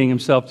associating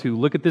himself to,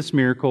 look at this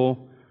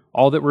miracle,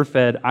 all that we're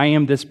fed. I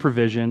am this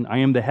provision. I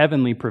am the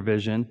heavenly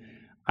provision.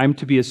 I'm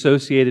to be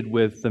associated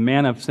with the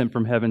manna sent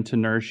from heaven to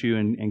nourish you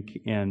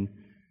and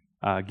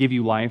give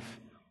you life.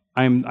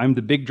 I'm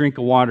the big drink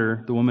of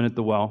water, the woman at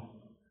the well,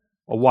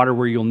 a water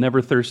where you'll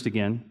never thirst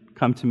again.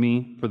 Come to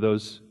me, for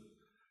those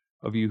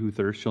of you who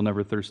thirst, you'll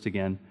never thirst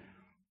again.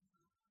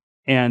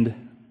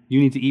 And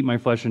you need to eat my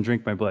flesh and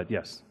drink my blood.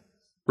 Yes.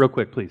 Real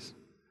quick, please.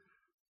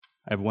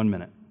 I have 1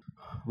 minute.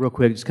 Real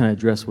quick, just kind of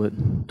address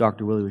what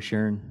Dr. Willie was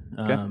sharing.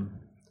 Okay.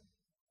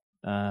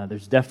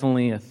 There's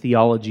definitely a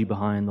theology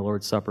behind the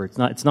Lord's Supper. It's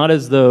not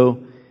as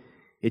though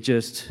it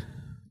just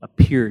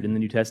appeared in the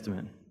New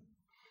Testament,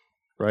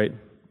 right?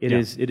 It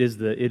is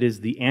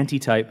the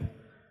antitype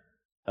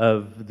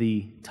of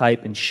the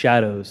type and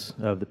shadows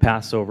of the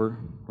Passover,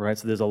 right?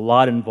 So there's a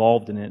lot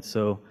involved in it.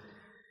 So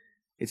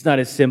it's not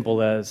as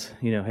simple as,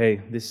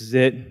 hey, this is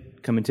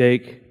it, come and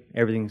take.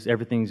 Everything's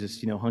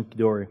just, hunky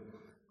dory.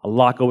 A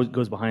lot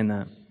goes behind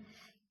that.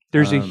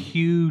 There's a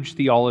huge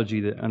theology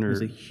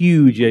there's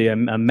a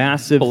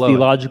massive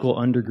theological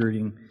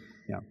undergirding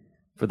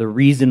for the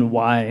reason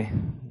why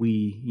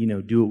we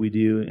do what we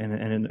do,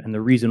 and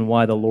the reason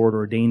why the Lord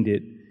ordained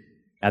it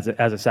as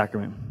a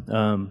sacrament.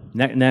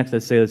 Next,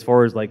 I'd say as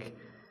far as like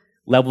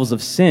levels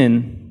of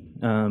sin,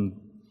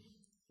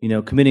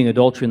 committing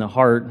adultery in the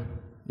heart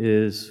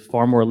is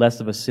far more or less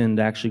of a sin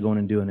to actually going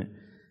and doing it.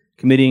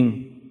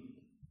 Committing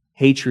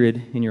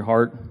hatred in your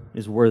heart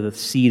is where the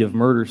seed of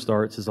murder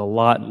starts, is a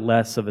lot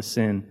less of a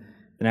sin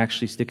than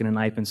actually sticking a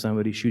knife in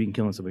somebody, shooting,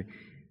 killing somebody.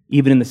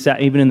 Even in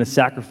the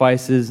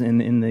sacrifices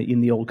in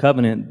the Old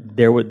Covenant,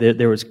 there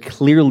was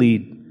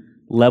clearly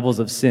levels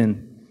of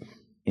sin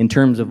in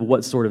terms of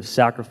what sort of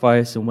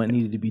sacrifice and what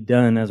needed to be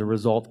done as a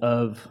result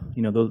of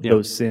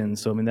those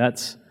sins. So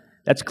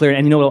that's clear.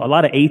 And a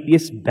lot of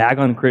atheists bag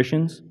on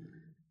Christians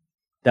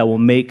that will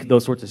make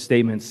those sorts of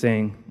statements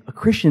saying, a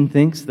Christian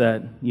thinks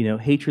that,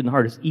 hatred in the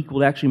heart is equal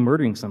to actually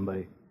murdering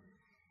somebody.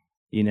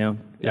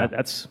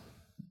 That's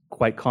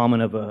quite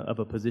common of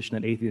a position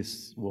that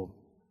atheists will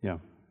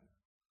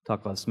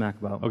talk a lot of smack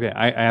about. Okay,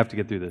 I have to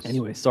get through this.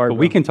 Anyway, sorry. But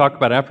we can talk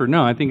about it after.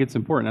 No, I think it's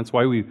important.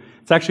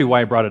 It's actually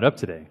why I brought it up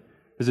today.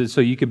 Is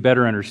so you could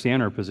better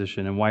understand our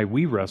position and why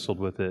we wrestled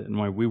with it and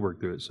why we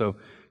worked through it. So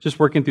just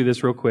working through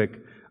this real quick.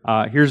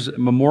 Here's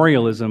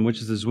memorialism, which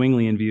is the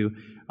Zwinglian view.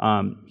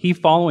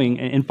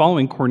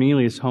 Following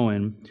Cornelius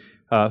Hohen,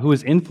 who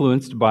was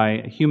influenced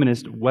by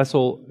humanist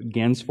Wessel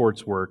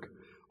Gansfort's work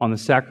on the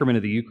sacrament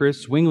of the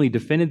Eucharist, Zwingli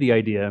defended the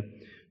idea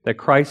that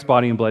Christ's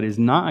body and blood is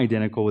not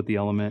identical with the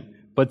element,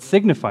 but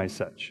signifies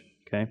such.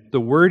 Okay,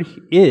 the word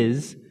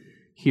is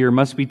here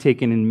must be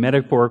taken in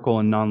metaphorical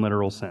and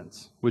non-literal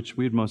sense, which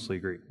we'd mostly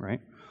agree,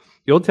 right?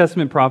 The Old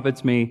Testament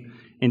prophets may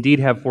indeed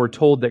have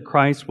foretold that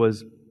Christ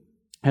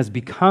has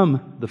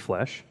become the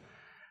flesh,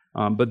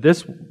 but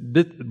this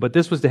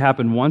was to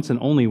happen once and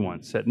only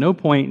once. At no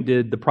point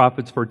did the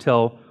prophets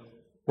foretell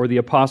or the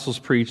apostles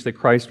preach that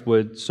Christ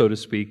would, so to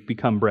speak,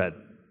 become bread,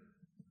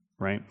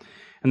 right?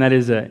 And that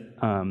is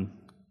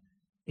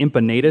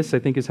empanatus, I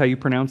think is how you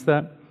pronounce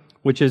that,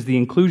 which is the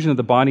inclusion of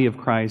the body of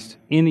Christ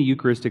in the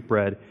Eucharistic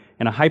bread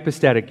and a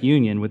hypostatic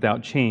union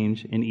without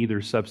change in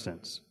either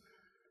substance.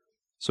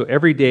 So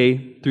every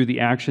day through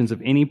the actions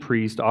of any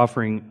priest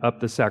offering up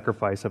the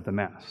sacrifice of the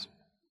Mass.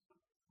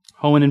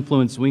 Hohen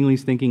influenced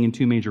Zwingli's thinking in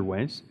two major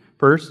ways.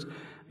 First,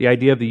 the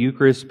idea of the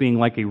Eucharist being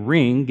like a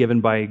ring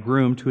given by a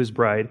groom to his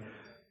bride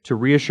to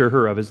reassure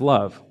her of his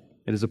love.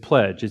 It is a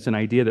pledge. It's an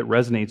idea that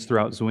resonates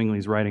throughout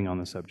Zwingli's writing on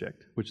the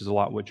subject, which is a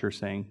lot what you're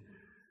saying,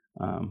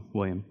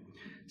 William.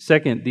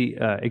 Second,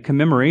 a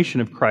commemoration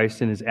of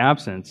Christ in his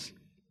absence,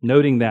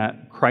 noting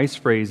that Christ's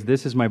phrase,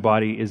 "This is my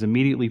body," is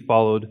immediately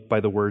followed by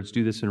the words,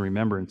 "Do this in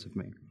remembrance of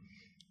me."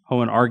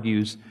 Hohen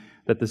argues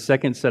that the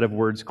second set of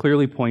words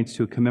clearly points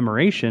to a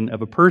commemoration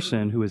of a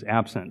person who is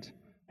absent,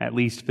 at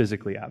least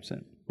physically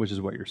absent, which is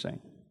what you're saying.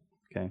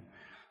 Okay.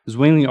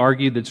 Zwingli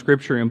argued that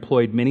Scripture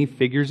employed many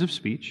figures of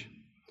speech,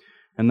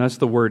 and thus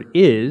the word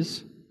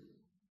 "is"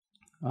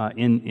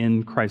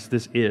 in Christ,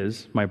 "this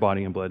is my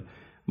body and blood,"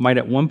 might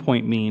at one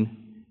point mean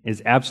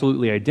is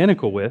absolutely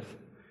identical with,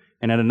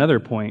 and at another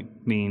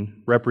point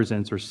mean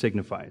represents or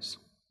signifies.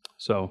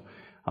 So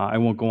I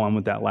won't go on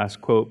with that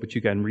last quote, but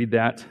you can read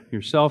that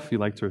yourself. If you'd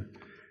like to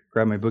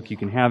grab my book, you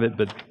can have it.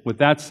 But with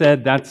that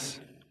said,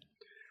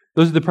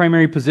 those are the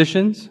primary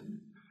positions.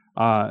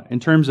 In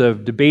terms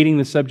of debating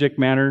the subject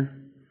matter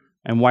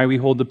and why we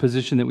hold the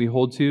position that we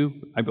hold to,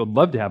 I would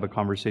love to have a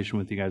conversation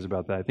with you guys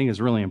about that. I think it's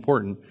really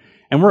important.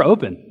 And we're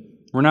open.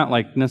 We're not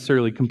like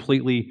necessarily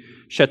completely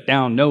shut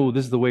down, no,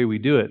 this is the way we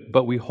do it.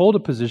 But we hold a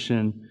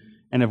position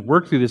and have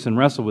worked through this and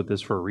wrestled with this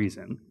for a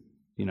reason.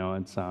 You know,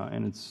 it's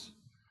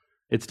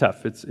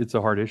tough. It's a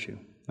hard issue.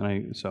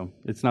 So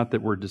it's not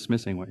that we're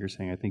dismissing what you're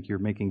saying. I think you're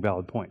making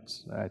valid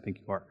points. I think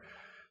you are.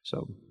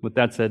 So with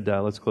that said,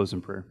 let's close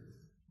in prayer.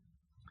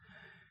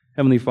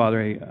 Heavenly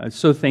Father, I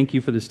so thank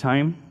you for this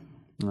time.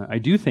 I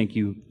do thank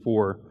you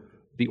for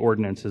the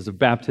ordinances of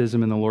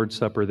baptism and the Lord's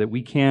Supper, that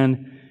we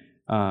can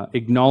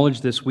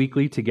acknowledge this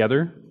weekly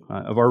together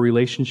of our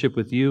relationship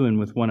with you and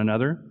with one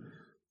another,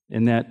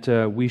 and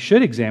that we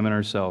should examine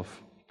ourselves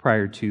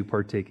prior to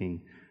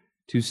partaking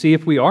to see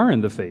if we are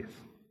in the faith.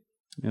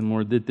 And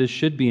Lord, that this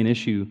should be an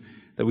issue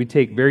that we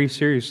take very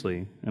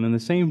seriously, and in the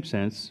same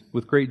sense,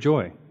 with great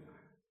joy.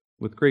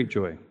 With great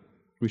joy,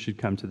 we should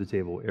come to the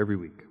table every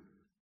week.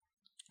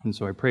 And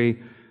so I pray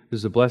this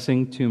is a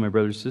blessing to my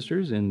brothers and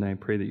sisters, and I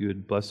pray that you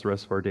would bless the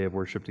rest of our day of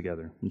worship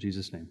together. In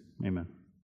Jesus' name, amen.